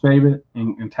just shave it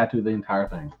and tattoo the entire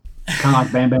thing, kind of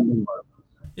like Bam Bam Bigelow.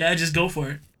 Yeah, just go for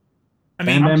it. I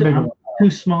mean, I'm too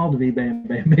small to be Bam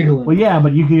Bam Bigelow. Well, yeah,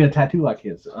 but you can get a tattoo like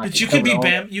his. But you could be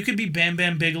Bam. You could be Bam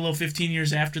Bam Bigelow 15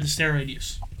 years after the steroid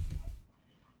use.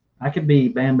 I could be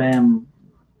Bam Bam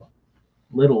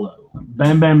Little-O.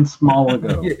 Bam Bam Small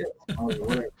ago.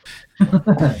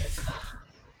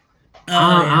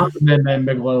 I'm the Bam Bam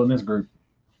Bigelow in this group.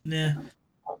 Yeah.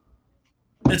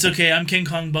 It's okay. I'm King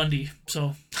Kong Bundy,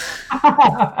 so.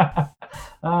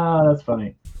 That's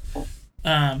funny.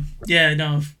 Yeah,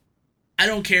 no, I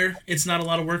don't care. It's not a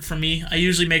lot of work for me. I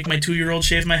usually make my 2-year-old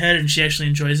shave my head, and she actually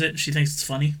enjoys it. She thinks it's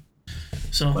funny.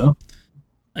 So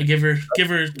I give her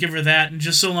that, and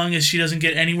just so long as she doesn't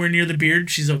get anywhere near the beard,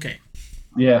 she's okay.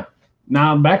 Yeah.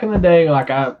 Now, back in the day, like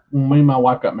when me and my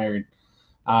wife got married,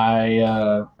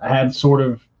 I had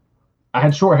I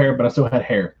had short hair, but I still had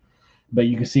hair. But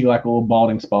you could see like a little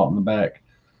balding spot in the back.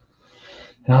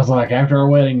 And I was like, after our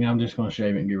wedding, I'm just going to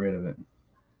shave it and get rid of it.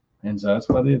 And so that's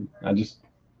what I did. I just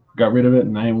got rid of it,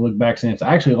 and I haven't looked back since.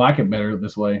 I actually like it better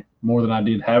this way, more than I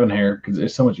did having hair, because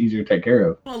it's so much easier to take care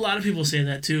of. Well, a lot of people say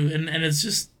that too, and it's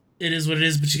just, it is what it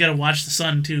is, but you got to watch the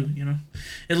sun too, you know.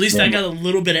 At least I got a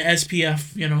little bit of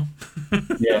SPF, you know.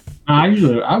 Yeah. I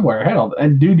wear a hat all the time.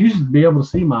 And dude, you should be able to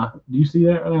see do you see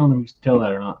that? I don't know if you can tell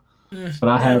that or not. But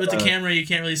I have, with the camera, you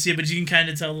can't really see it, but you can kind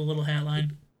of tell the little hat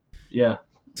line. Yeah.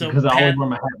 So because I always wear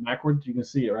my hat backwards, you can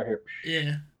see it right here.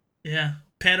 Yeah. Yeah.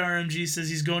 Pat RMG says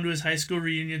he's going to his high school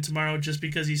reunion tomorrow just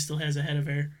because he still has a head of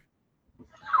hair.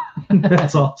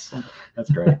 That's awesome. That's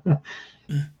great.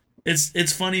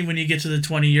 It's funny when you get to the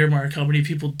 20-year mark how many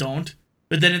people don't.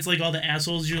 But then it's like all the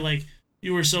assholes, you're like,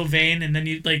 you were so vain, and then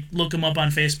you like look them up on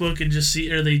Facebook and just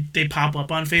see, or they pop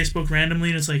up on Facebook randomly,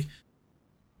 and it's like,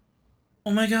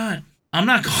 oh my god, I'm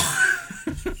not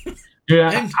going.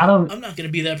 Yeah, I'm not going to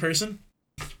be that person.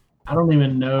 I don't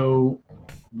even know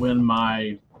when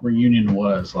my reunion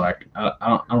was. Like,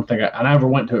 I don't think I never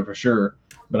went to it for sure,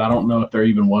 but I don't know if there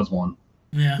even was one.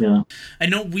 Yeah. I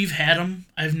know we've had them.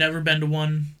 I've never been to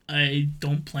one. I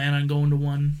don't plan on going to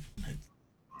one.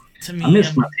 To me, I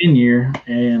missed my 10-year,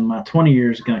 and my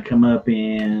 20-year is going to come up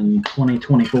in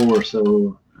 2024.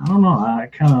 So I don't know. I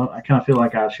kind of feel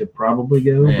like I should probably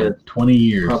go, but 20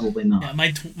 years probably not. Yeah,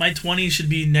 my 20 should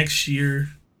be next year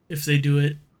if they do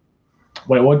it.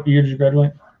 Wait, what year did you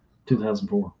graduate?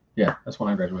 2004. Yeah, that's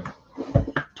when I graduated.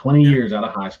 20 years out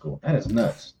of high school. That is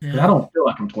nuts. Yeah. I don't feel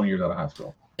like I'm 20 years out of high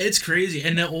school. It's crazy,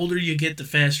 and the older you get, the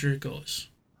faster it goes.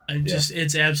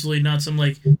 It's absolutely nuts. I'm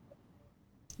like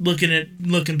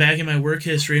looking back at my work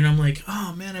history, and I'm like,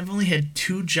 oh man, I've only had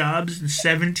 2 jobs in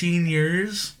 17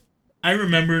 years. I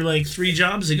remember like 3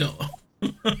 jobs ago.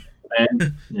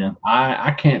 Man, yeah,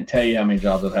 I can't tell you how many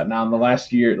jobs I've had. Now, in the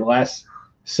last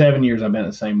 7 years, I've been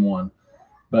at the same one.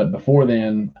 But before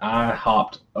then, I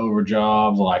hopped over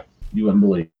jobs like you wouldn't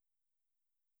believe.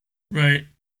 Right.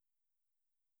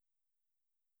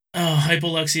 Oh,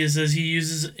 Hypoluxia says he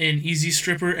uses an Easy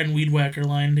Stripper and Weed Whacker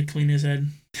line to clean his head.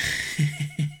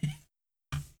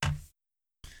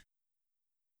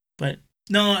 But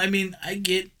no, I mean, I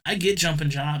get jumping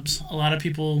jobs. A lot of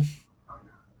people.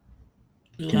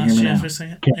 We lost you for a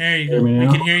second. There you go. We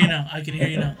can hear you now. I can hear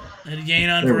you now. You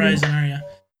ain't on Verizon, are you?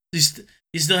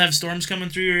 You still have storms coming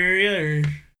through your area, or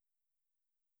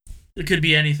it could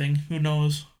be anything. Who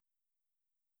knows?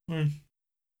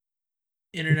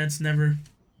 Internet's never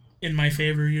in my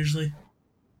favor usually.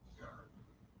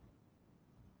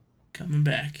 Coming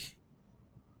back.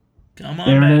 Come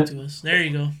on back to us. There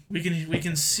you go. We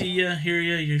can see you, hear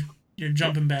you. You're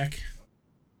jumping back.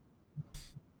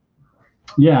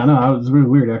 Yeah, I know. It was really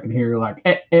weird. I could hear like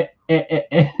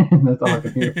That's all I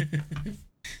could hear.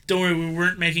 Don't worry, we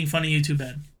weren't making fun of you too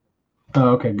bad.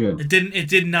 Oh, okay, good. It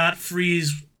did not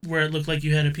freeze where it looked like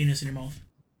you had a penis in your mouth.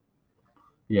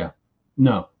 Yeah.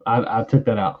 No, I took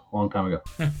that out a long time ago.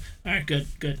 All right, good.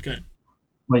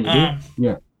 Wait, you did?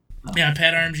 Yeah. Yeah,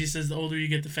 Pat RMG says the older you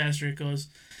get, the faster it goes,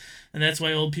 and that's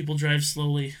why old people drive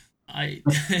slowly.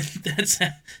 That's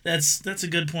a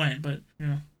good point, but you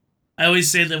know, I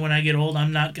always say that when I get old,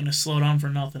 I'm not gonna slow down for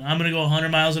nothing. I'm gonna go 100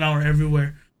 miles an hour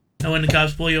everywhere. And when the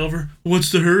cops pull you over,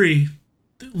 what's the hurry?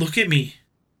 Look at me,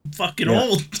 I'm fucking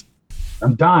old.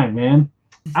 I'm dying, man.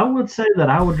 I would say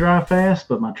that I would drive fast,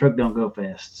 but my truck don't go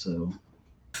fast, so.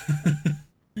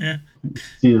 Yeah.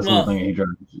 See, this little thing he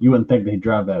drives. You wouldn't think that he'd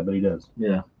drive that, but he does.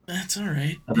 Yeah. That's all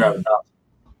right. I drive a Datsun.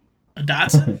 A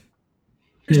Datsun?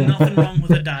 There's nothing wrong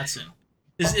with a Datsun.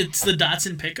 It's the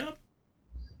Datsun pickup?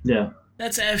 Yeah.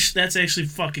 That's actually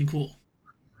fucking cool.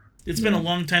 It's been a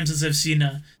long time since I've seen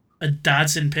a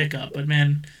Datsun pickup, but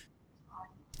man,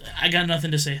 I got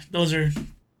nothing to say. Those are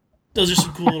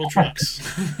some cool little trucks.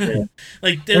 Yeah.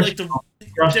 Like they're like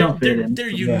they're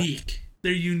unique.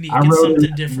 They're unique. I it's rode something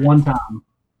it different. One time.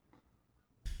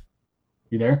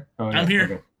 You there? Oh, I'm here.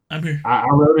 Okay. I'm here. I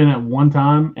rode in at one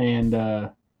time, and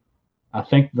I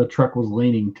think the truck was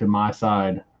leaning to my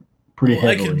side pretty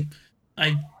heavily.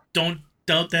 I don't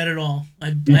doubt that at all.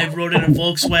 I rode in a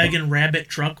Volkswagen Rabbit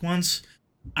truck once.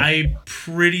 I'm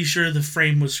pretty sure the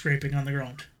frame was scraping on the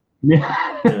ground.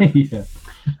 Yeah. Yeah.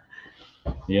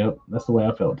 Yep, that's the way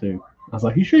I felt too. I was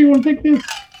like, "You sure you want to take this?"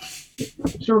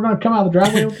 sure we're gonna come out of the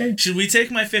driveway okay? Should we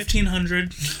take my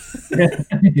 1500?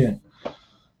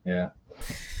 Yeah.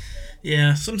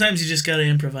 Yeah, sometimes you just gotta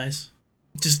improvise.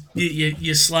 Just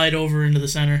you slide over into the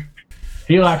center.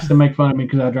 He likes to make fun of me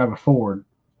because I drive a Ford.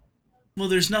 Well,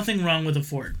 there's nothing wrong with a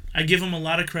Ford. I give them a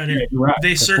lot of credit. Yeah, you're right.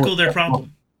 They circle their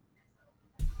problem.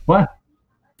 What?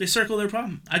 They circle their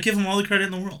problem. I give them all the credit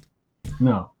in the world.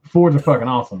 No, Fords are fucking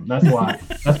awesome. That's why.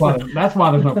 That's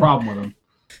why there's no problem with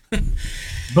them.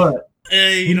 But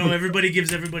everybody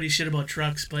gives everybody shit about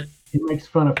trucks, but he makes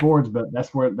fun of Fords. But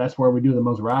that's where we do the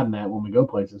most riding at when we go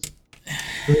places.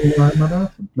 Because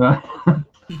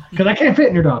I can't fit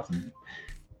in your Datsun.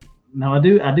 No, I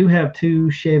do have two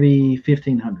Chevy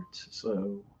 1500s.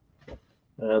 So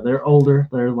they're older.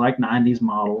 They're like 90s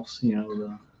models.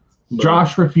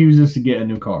 Josh refuses to get a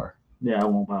new car. Yeah, I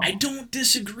won't buy one. I don't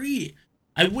disagree.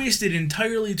 I wasted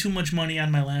entirely too much money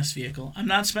on my last vehicle. I'm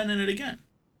not spending it again.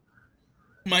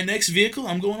 My next vehicle,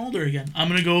 I'm going older again. I'm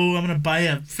gonna buy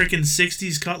a freaking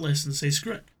 60s Cutlass and say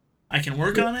screw it. I can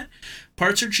work on it.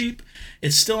 Parts are cheap.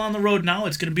 It's still on the road now.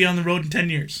 It's gonna be on the road in 10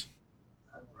 years.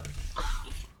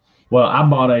 Well, I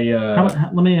bought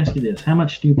let me ask you this: how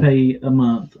much do you pay a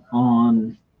month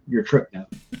on your truck now?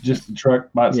 Just the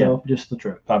truck by itself. Yeah, just the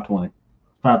truck. $520.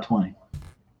 $520.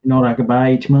 You know what I could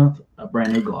buy each month? A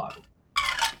brand new Glock.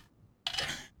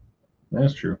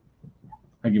 That's true.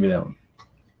 I give you that one.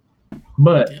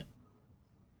 But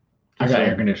I got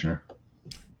air conditioner.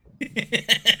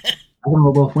 I want to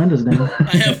roll both windows down.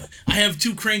 I have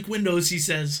two crank windows. He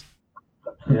says.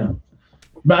 Yeah,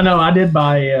 but no, I did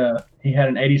buy. He had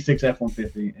an '86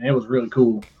 F-150, and it was really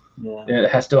cool. Yeah,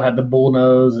 it still had the bull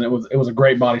nose, and it was a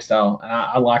great body style. And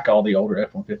I like all the older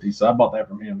F-150s, so I bought that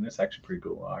from him. And it's actually pretty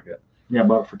cool. I like it. Yeah, I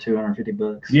bought it for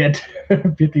 $250. Yeah,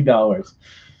 $50.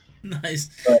 Nice.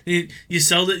 You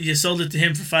sold it. You sold it to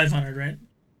him for $500, right?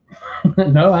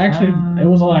 No, actually, it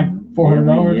was like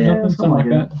 $400 or something like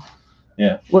that.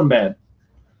 Yeah, wasn't bad.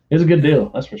 It was a good deal,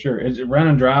 that's for sure. It's run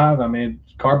and drive. I mean,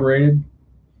 it's carbureted.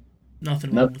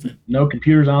 Nothing wrong with it. No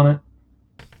computers on it.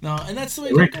 No, and that's the way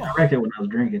I wrecked it when I was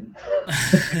drinking.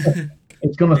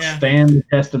 It's going to stand the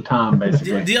test of time,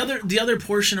 basically. The other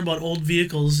portion about old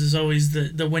vehicles is always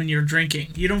the when you're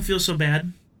drinking. You don't feel so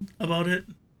bad about it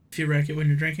if you wreck it when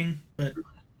you're drinking, but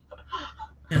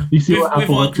yeah,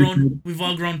 we've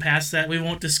all grown past that. We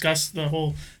won't discuss the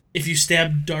whole. If you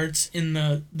stab darts in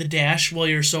the dash while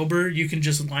you're sober, you can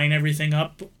just line everything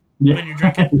up when you're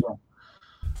drinking.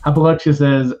 Appalachia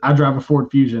says, I drive a Ford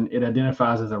Fusion. It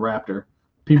identifies as a Raptor.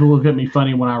 People look at me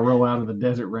funny when I roll out of the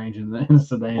desert range in the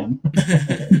sedan.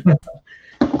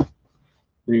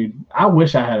 Dude, I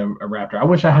wish I had a Raptor. I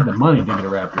wish I had the money to get a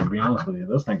Raptor, to be honest with you.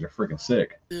 Those things are freaking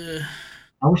sick.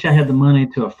 I wish I had the money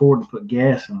to afford to put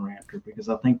gas in a Raptor because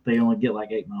I think they only get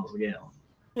like 8 miles a gallon.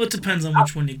 Well, it depends on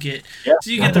which one you get. Yeah. So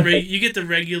you get the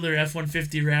regular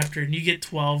F-150 Raptor, and you get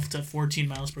 12 to 14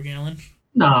 miles per gallon.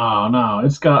 No,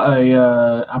 it's got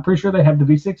I'm pretty sure they have the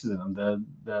V6s in them,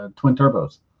 the twin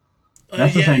turbos.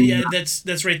 That's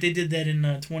that's right. They did that in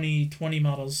 2020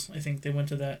 models. I think they went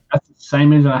to that. That's the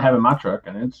same engine I have in my truck,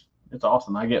 and it's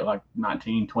awesome. I get like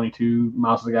 19, 22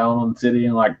 miles a gallon on the city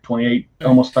and like 28,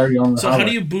 almost 30 on the highway. How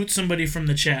do you boot somebody from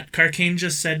the chat? Carcane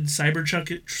just said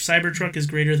Cybertruck is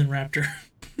greater than Raptor.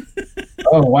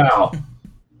 Oh, wow.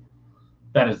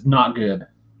 That is not good.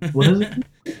 What is it?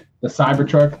 The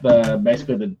Cybertruck,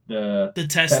 basically the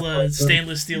Tesla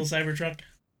stainless steel Cybertruck.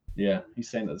 Yeah, he's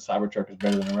saying that the Cybertruck is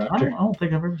better than the Raptor. I don't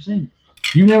think I've ever seen it.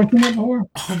 You've never seen that before?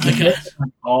 Oh my god!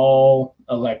 All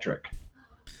electric.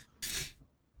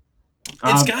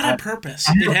 It's got a purpose.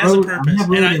 It has a purpose,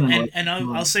 and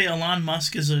I'll say Elon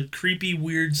Musk is a creepy,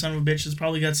 weird son of a bitch. It's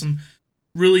probably got some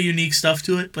really unique stuff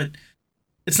to it, but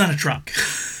it's not a truck.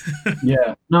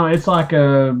 Yeah, no, it's like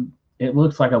it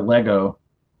looks like a Lego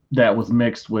that was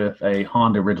mixed with a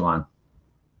Honda Ridgeline.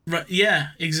 Right? Yeah,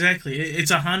 exactly. It's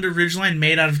a Honda Ridgeline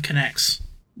made out of Connects.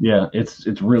 Yeah, it's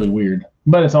really weird,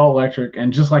 but it's all electric,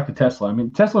 and just like the Tesla. I mean,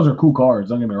 Teslas are cool cars.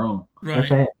 Don't get me wrong. Right. They're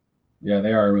fast. Yeah,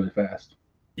 they are really fast.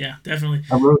 Yeah, definitely.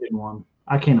 I rode in one.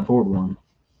 I can't afford one.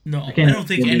 No, I don't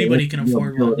think anybody can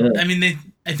afford one. I mean,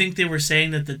 I think they were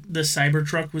saying that the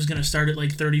Cybertruck was going to start at like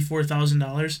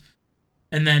 $34,000,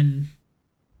 and then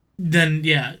and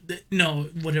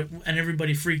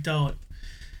everybody freaked out.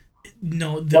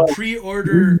 No, the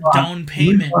pre-order down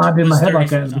payment was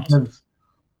 $34,000.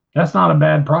 That's not a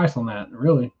bad price on that,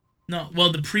 really. No,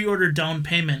 well, the pre-order down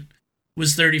payment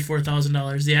was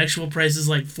 $34,000. The actual price is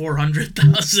like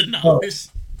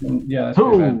 $400,000. Yeah, that's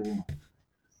pretty bad.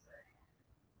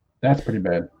 That's pretty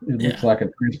bad. It looks like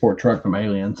a transport truck from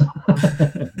Aliens. That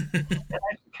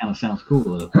actually kind of sounds cool,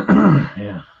 though.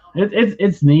 Yeah.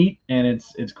 It's neat and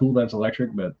it's cool that it's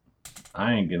electric, but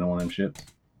I ain't getting one of them shits.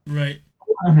 Right.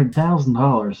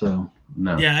 $100,000 though.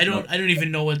 No. Yeah, I don't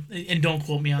even know what, and don't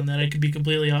quote me on that. I could be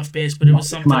completely off base, but it was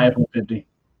something. My F-150.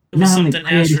 It was something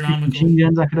astronomical. Machine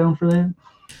guns I could own for that.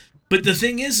 But the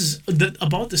thing is that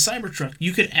about the Cybertruck,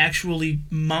 you could actually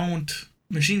mount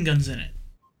machine guns in it.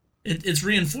 It's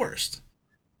reinforced.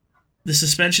 The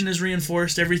suspension is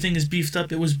reinforced. Everything is beefed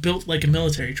up. It was built like a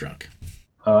military truck.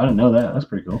 Oh, I didn't know that. That's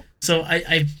pretty cool. So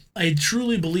I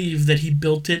truly believe that he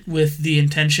built it with the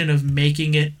intention of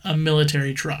making it a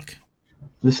military truck.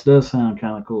 This does sound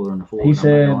kind of cooler than the Ford. He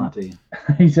said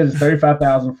it's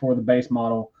 $35,000 for the base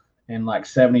model and like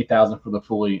 $70,000 for the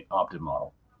fully opted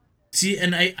model. See,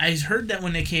 and I heard that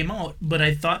when they came out, but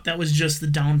I thought that was just the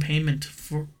down payment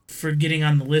for getting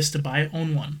on the list to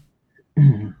own one.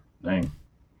 Dang.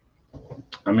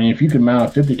 I mean, if you could mount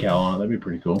a 50 cal on it, that'd be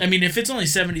pretty cool. I mean, if it's only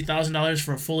 $70,000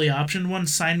 for a fully optioned one,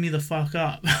 sign me the fuck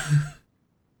up.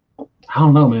 I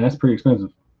don't know, man. That's pretty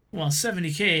expensive. Well,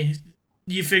 $70K,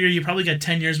 you figure you probably got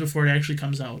 10 years before it actually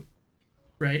comes out,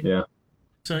 right? Yeah.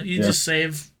 So you just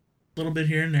save a little bit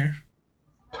here and there.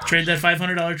 Trade that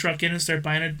 $500 truck in and start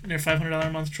buying their $500 a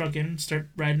month truck in and start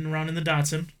riding around in the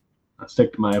Datsun. I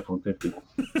stick to my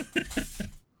F-150.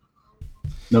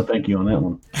 No thank you on that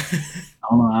one. I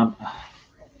don't know.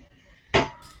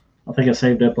 I think I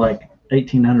saved up like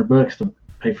 $1,800 to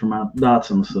pay for my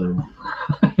Datsun. So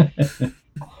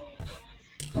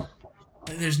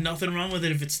there's nothing wrong with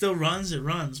it. If it still runs, it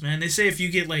runs, man. They say if you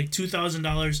get like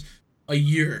 $2,000 a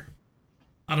year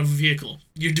out of a vehicle,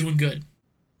 you're doing good.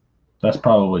 That's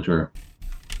probably true.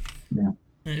 Yeah.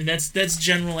 And that's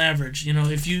general average. You know,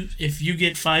 if you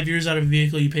get 5 years out of a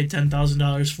vehicle you paid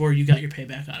 $10,000 for, you got your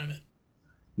payback out of it.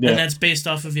 Yeah. And that's based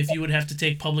off of if you would have to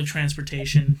take public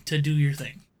transportation to do your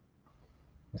thing.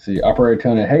 Let's see, Operator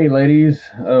Tony. Hey, ladies.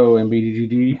 Oh, and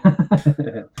BDGD.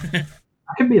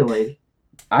 I could be a lady.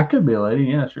 I could be a lady.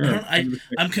 Yeah, sure.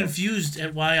 I'm confused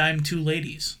at why I'm two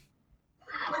ladies.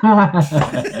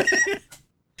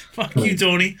 Fuck you,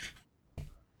 Tony.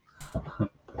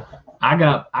 I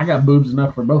got boobs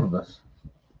enough for both of us.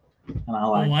 And I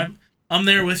like I'm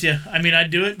there with you. I mean,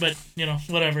 I'd do it, but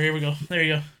whatever. Here we go. There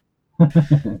you go.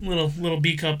 little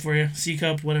B cup for you, C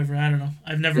cup, whatever. I don't know.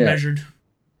 I've never measured.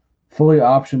 Fully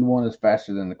optioned one is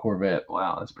faster than the Corvette.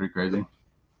 Wow, that's pretty crazy.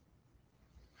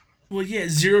 Well, yeah,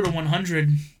 0 to 100,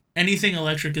 anything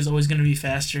electric is always going to be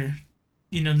faster,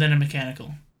 than a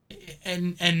mechanical,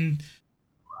 and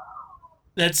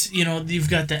that's you've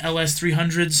got the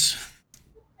LS300s,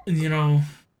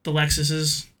 the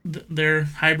Lexuses, they're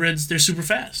hybrids, they're super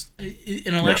fast.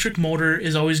 An electric motor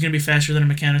is always going to be faster than a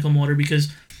mechanical motor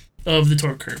because of the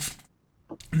torque curve.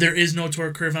 There is no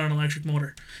torque curve on an electric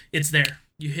motor. It's there.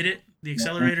 You hit it, the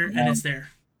accelerator, and it's there.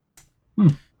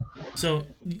 So,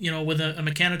 with a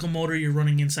mechanical motor, you're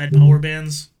running inside power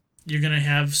bands. You're going to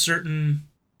have certain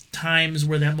times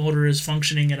where that motor is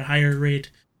functioning at a higher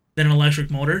rate than an electric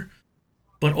motor.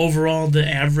 But overall, the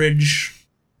average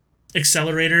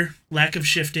accelerator, lack of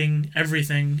shifting,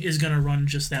 everything is going to run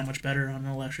just that much better on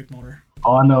an electric motor.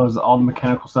 All I know is all the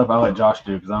mechanical stuff I let Josh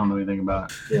do because I don't know anything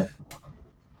about it. Yeah.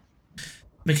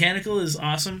 Mechanical is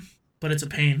awesome, but it's a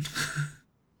pain.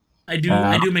 I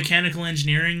do mechanical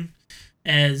engineering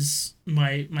as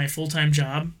my full-time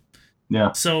job.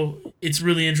 Yeah. So it's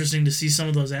really interesting to see some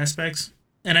of those aspects.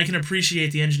 And I can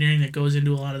appreciate the engineering that goes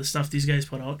into a lot of the stuff these guys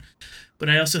put out. But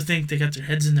I also think they got their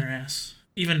heads in their ass.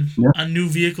 Even on new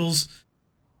vehicles,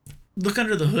 look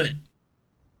under the hood.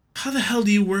 How the hell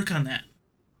do you work on that?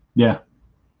 Yeah.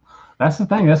 That's the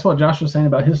thing. That's what Josh was saying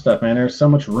about his stuff, man. There's so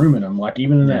much room in them. Like,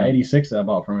 even in that 86 that I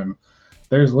bought from him,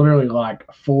 there's literally like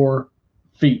 4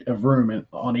 feet of room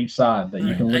on each side that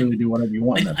you can literally do whatever you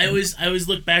want. I always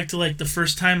look back to like the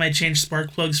first time I changed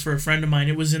spark plugs for a friend of mine.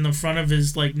 It was in the front of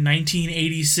his like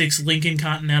 1986 Lincoln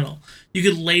Continental. You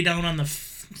could lay down on the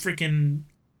freaking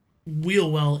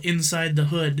wheel well inside the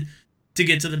hood to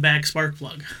get to the back spark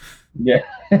plug. Yeah.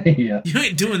 Yeah. You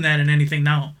ain't doing that in anything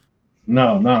now.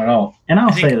 No, not at all. And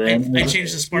I'll say that I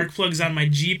changed the spark plugs on my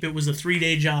Jeep. It was a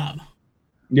 3-day job.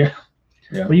 Yeah.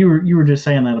 Yeah. Well, you were just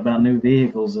saying that about new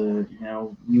vehicles.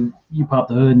 You pop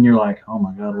the hood and you're like, oh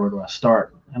my God, where do I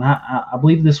start? And I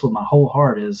believe this with my whole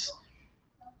heart is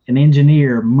an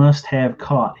engineer must have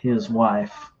caught his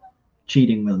wife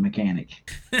cheating with a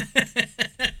mechanic.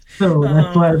 So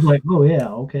that's why I was like, oh yeah,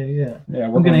 okay, yeah. Yeah,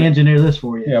 I'm going to engineer this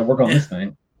for you. Yeah, work on this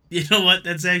thing. You know what?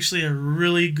 That's actually a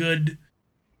really good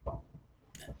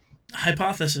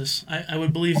hypothesis. I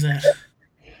would believe that.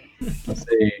 Let's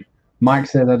see. Mike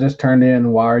says, I just turned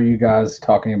in. Why are you guys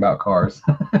talking about cars?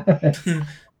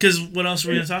 Because what else are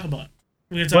we going to talk about?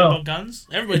 We're going to talk about guns?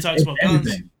 Everybody talks about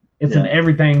guns. It's an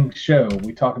everything show.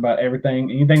 We talk about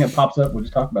everything. Anything that pops up, we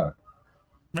just talk about it.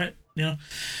 Right. You know,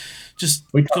 just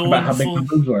we talk about how big the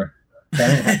boobs were.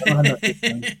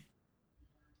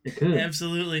 It could.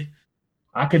 Absolutely.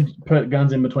 I could put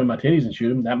guns in between my titties and shoot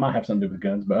them. That might have something to do with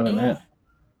guns, but other than that.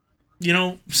 You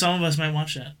know, some of us might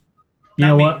watch that. You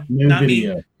know what? New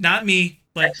video. Not me,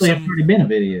 but actually, it's already been a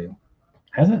video.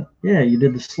 Has it? Yeah, you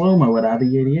did the slow-mo at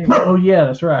ID88. Oh, yeah,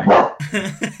 that's right.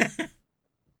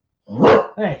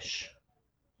 Nice.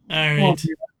 All right.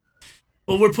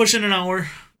 Well, we're pushing an hour.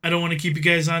 I don't want to keep you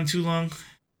guys on too long.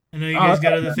 I know you guys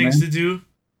got other things to do.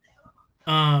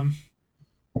 Let's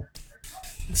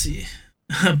see.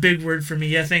 A big word for me.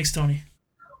 Yeah, thanks, Tony.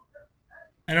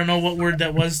 I don't know what word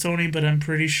that was, Tony, but I'm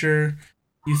pretty sure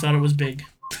you thought it was big.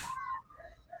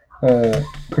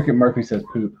 Cricket Murphy says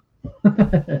poop.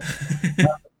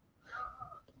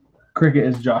 Cricket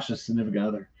is Josh's significant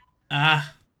other.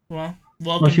 Well,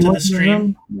 welcome to the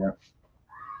stream. Yeah.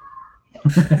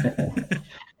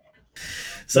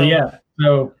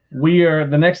 So we are,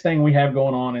 the next thing we have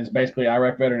going on is basically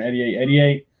Iraq Veteran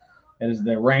 8888. It is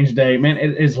the range day. Man,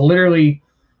 it is literally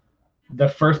the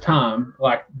first time,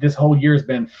 like, this whole year has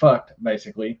been fucked,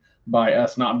 basically, by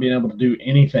us not being able to do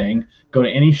anything, go to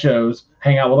any shows,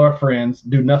 hang out with our friends,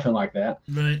 do nothing like that.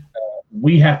 Right.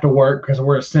 We have to work because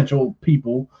we're essential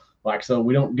people, like, so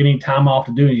we don't get any time off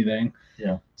to do anything.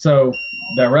 Yeah. So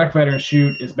the Iraq Veteran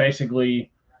shoot is basically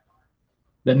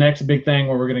the next big thing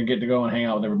where we're going to get to go and hang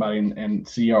out with everybody and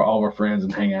see all of our friends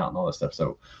and hang out and all that stuff.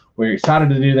 So we're excited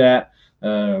to do that.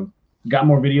 Got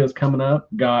more videos coming up.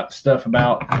 Got stuff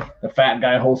about the Fat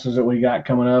Guy holsters that we got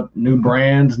coming up. New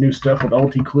brands, new stuff with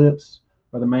OT clips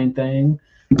are the main thing.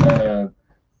 Yeah,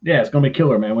 it's going to be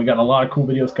killer, man. We got a lot of cool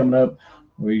videos coming up.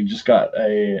 We just got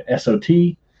a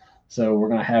SOT. So we're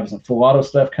going to have some full auto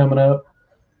stuff coming up.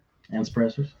 And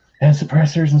suppressors. And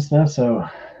suppressors and stuff. So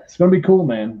it's going to be cool,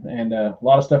 man. And a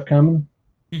lot of stuff coming.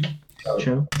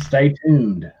 So stay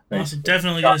tuned. Awesome.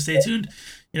 Definitely got to stay tuned.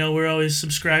 You know, we're always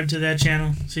subscribed to that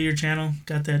channel, to your channel.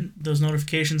 Got those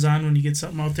notifications on when you get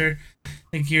something out there. I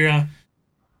think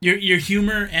your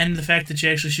humor and the fact that you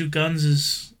actually shoot guns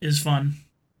is fun.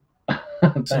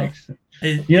 Thanks. So,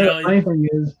 the funny thing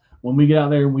is, when we get out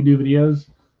there and we do videos,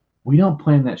 we don't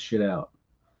plan that shit out.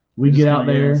 We get out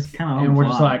there and we're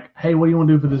just like, hey, what do you want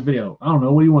to do for this video? I don't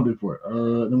know. What do you want to do for it?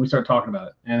 Then we start talking about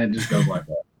it, and it just goes like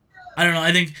that. I don't know.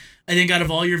 I think out of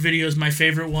all your videos, my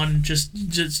favorite one, just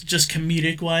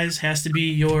comedic wise, has to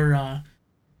be your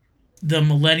the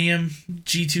Millennium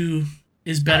G2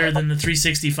 is better than the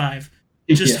 365.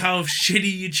 Just how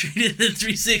shitty you treated the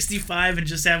 365 and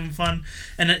just having fun,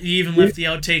 and you even left the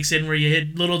outtakes in where you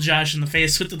hit little Josh in the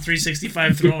face with the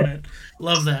 365 throwing it.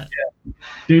 Love that. Yeah.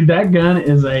 Dude, that gun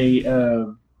is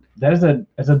a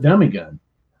dummy gun.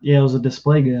 Yeah, it was a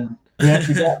display gun. We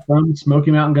actually got from Smoky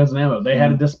Mountain Guns and Ammo. They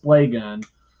had a display gun.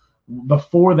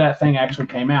 Before that thing actually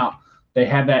came out, they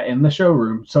had that in the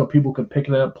showroom so people could pick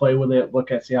it up, play with it, look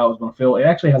at, see how it was going to feel. It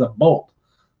actually has a bolt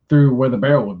through where the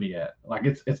barrel would be at. Like,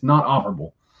 it's not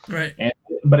operable. Right.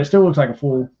 But it still looks like a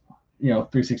full,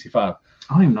 365.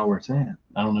 I don't even know where it's at.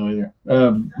 I don't know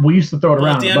either. We used to throw it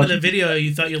around. At the end of the video,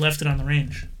 you thought you left it on the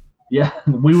range. Yeah,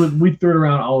 we threw it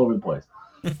around all over the place.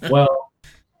 Well,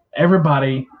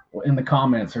 everybody in the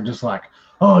comments are just like,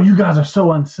 oh, you guys are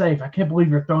so unsafe. I can't believe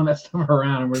you're throwing that stuff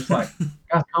around. And we're just like,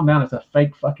 guys, calm down. It's a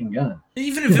fake fucking gun.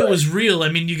 Even if it was real, I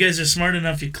mean, you guys are smart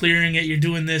enough. You're clearing it. You're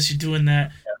doing this. You're doing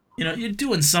that. Yeah. You're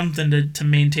doing something to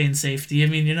maintain safety. I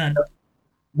mean, you're not.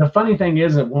 The funny thing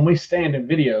is that when we stand in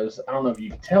videos, I don't know if you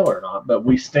can tell or not, but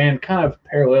we stand kind of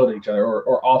parallel to each other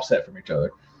or offset from each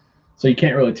other. So you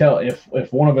can't really tell if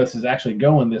one of us is actually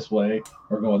going this way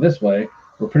or going this way.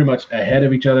 We're pretty much ahead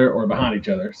of each other or behind each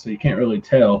other. So you can't really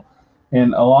tell.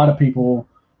 And a lot of people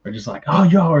are just like, oh,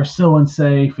 y'all are so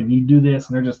unsafe and you do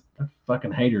this. And they're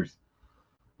fucking haters.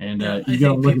 And you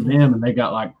go look at them and they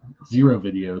got like 0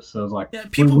 videos. So it's like, yeah,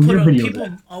 people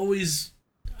always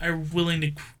are willing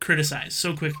to criticize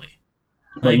so quickly.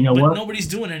 But you know what? Nobody's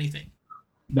doing anything.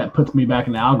 That puts me back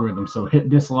in the algorithm. So hit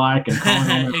dislike and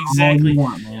comment on it exactly. all you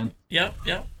want, man.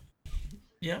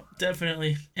 Yep,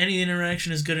 definitely. Any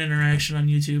interaction is good interaction on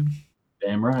YouTube.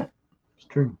 Damn right. It's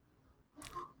true.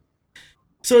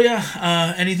 So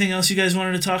yeah, anything else you guys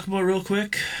wanted to talk about real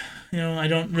quick? I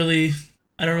don't really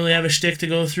have a shtick to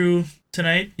go through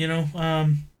tonight.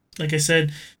 Like I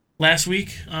said last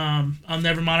week, I'll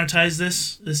never monetize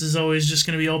this. This is always just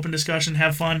going to be open discussion,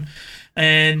 have fun,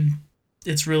 and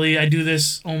it's really, I do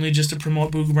this only just to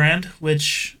promote Booga Brand,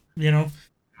 which,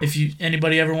 if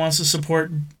anybody ever wants to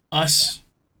support us,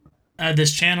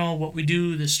 this channel, what we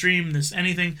do, this stream, this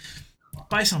anything,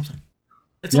 buy something.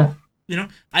 That's all.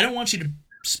 I don't want you to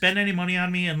spend any money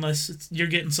on me unless you're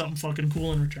getting something fucking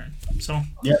cool in return. So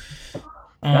yeah,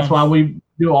 that's why we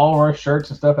do all of our shirts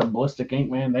and stuff at Ballistic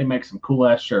Ink. Man, they make some cool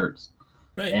ass shirts.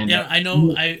 Right. And, yeah, I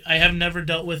know. I have never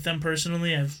dealt with them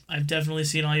personally. I've definitely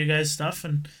seen all you guys' stuff,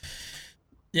 and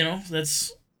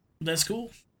that's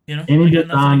cool. Any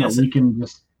design that we can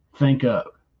just think of,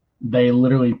 they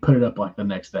literally put it up like the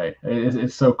next day.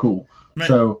 It's so cool. Right.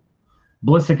 So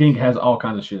Ballistic Ink has all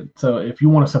kinds of shit. So if you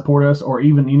want to support us, or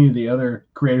even any of the other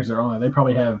creators that are on there, they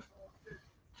probably have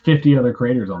 50 other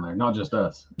creators on there, not just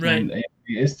us. Right. And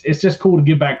it's just cool to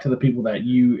give back to the people that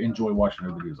you enjoy watching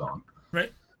their videos on.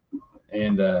 Right.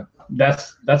 And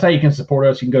that's how you can support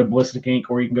us. You can go to Ballistic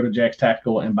Ink, or you can go to Jack's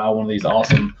Tactical and buy one of these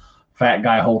awesome fat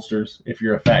guy holsters if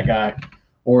you're a fat guy,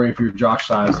 or if you're Josh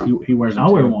size, he wears them. I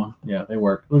wear one. Yeah, they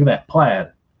work. Look at that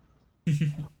plaid.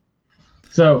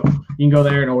 So you can go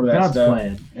there and order that God's stuff.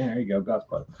 Plaid. Yeah, there you go, God's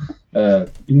plaid.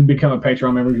 You can become a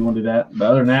Patreon member if you want to do that. But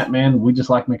other than that, man, we just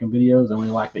like making videos, and we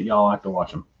like that y'all like to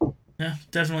watch them. Yeah,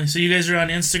 definitely. So you guys are on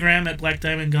Instagram at Black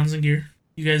Diamond Guns and Gear.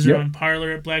 You guys are on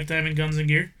Parler at Black Diamond Guns and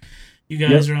Gear. You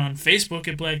guys are on Facebook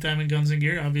at Black Diamond Guns and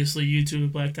Gear. Obviously, YouTube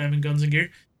at Black Diamond Guns and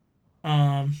Gear.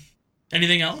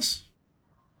 Anything else?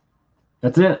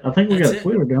 That's it. I think we got a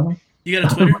Twitter, don't we? You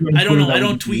got a Twitter? I don't know. I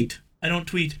don't tweet.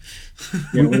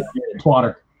 Yeah, we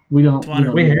twatter. We don't.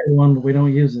 Twatter. We have one, but we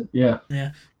don't use it. Yeah.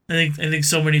 Yeah. I think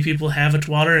so many people have a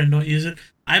twatter and don't use it.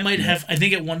 I might have. I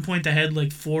think at one point I had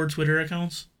like 4 Twitter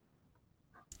accounts,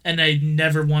 and I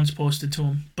never once posted to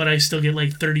them. But I still get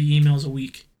like 30 emails a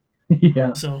week.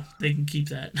 Yeah. So they can keep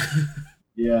that.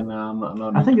 Yeah. No, I'm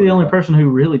not. I think the only person who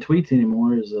really tweets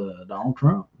anymore is Donald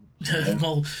Trump.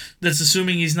 Well, that's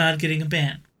assuming he's not getting a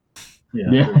ban.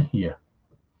 Yeah.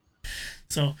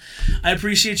 So, I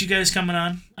appreciate you guys coming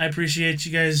on. I appreciate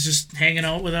you guys just hanging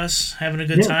out with us, having a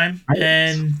good time.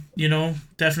 And,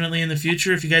 definitely in the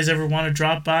future, if you guys ever want to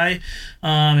drop by,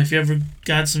 if you ever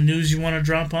got some news you want to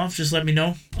drop off, just let me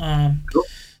know. Cool.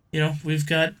 We've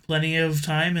got plenty of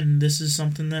time, and this is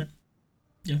something that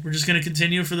we're just going to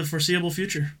continue for the foreseeable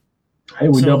future. Hey,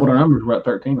 we doubled our numbers. We're at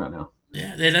 13 right now.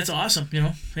 Yeah, that's awesome.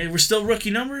 Hey, we're still rookie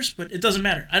numbers, but it doesn't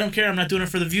matter. I don't care. I'm not doing it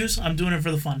for the views. I'm doing it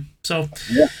for the fun. So,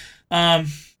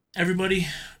 everybody,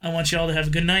 I want you all to have a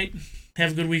good night.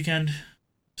 Have a good weekend.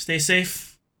 Stay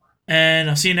safe. And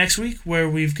I'll see you next week, where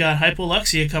we've got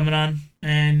Hypoluxia coming on.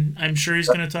 And I'm sure he's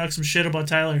going to talk some shit about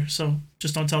Tyler. So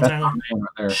just don't tell Tyler. My man right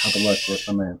there.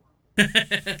 Hypoluxia, my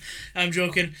man. I'm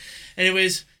joking.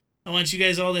 Anyways, I want you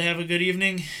guys all to have a good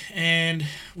evening. And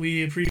we appreciate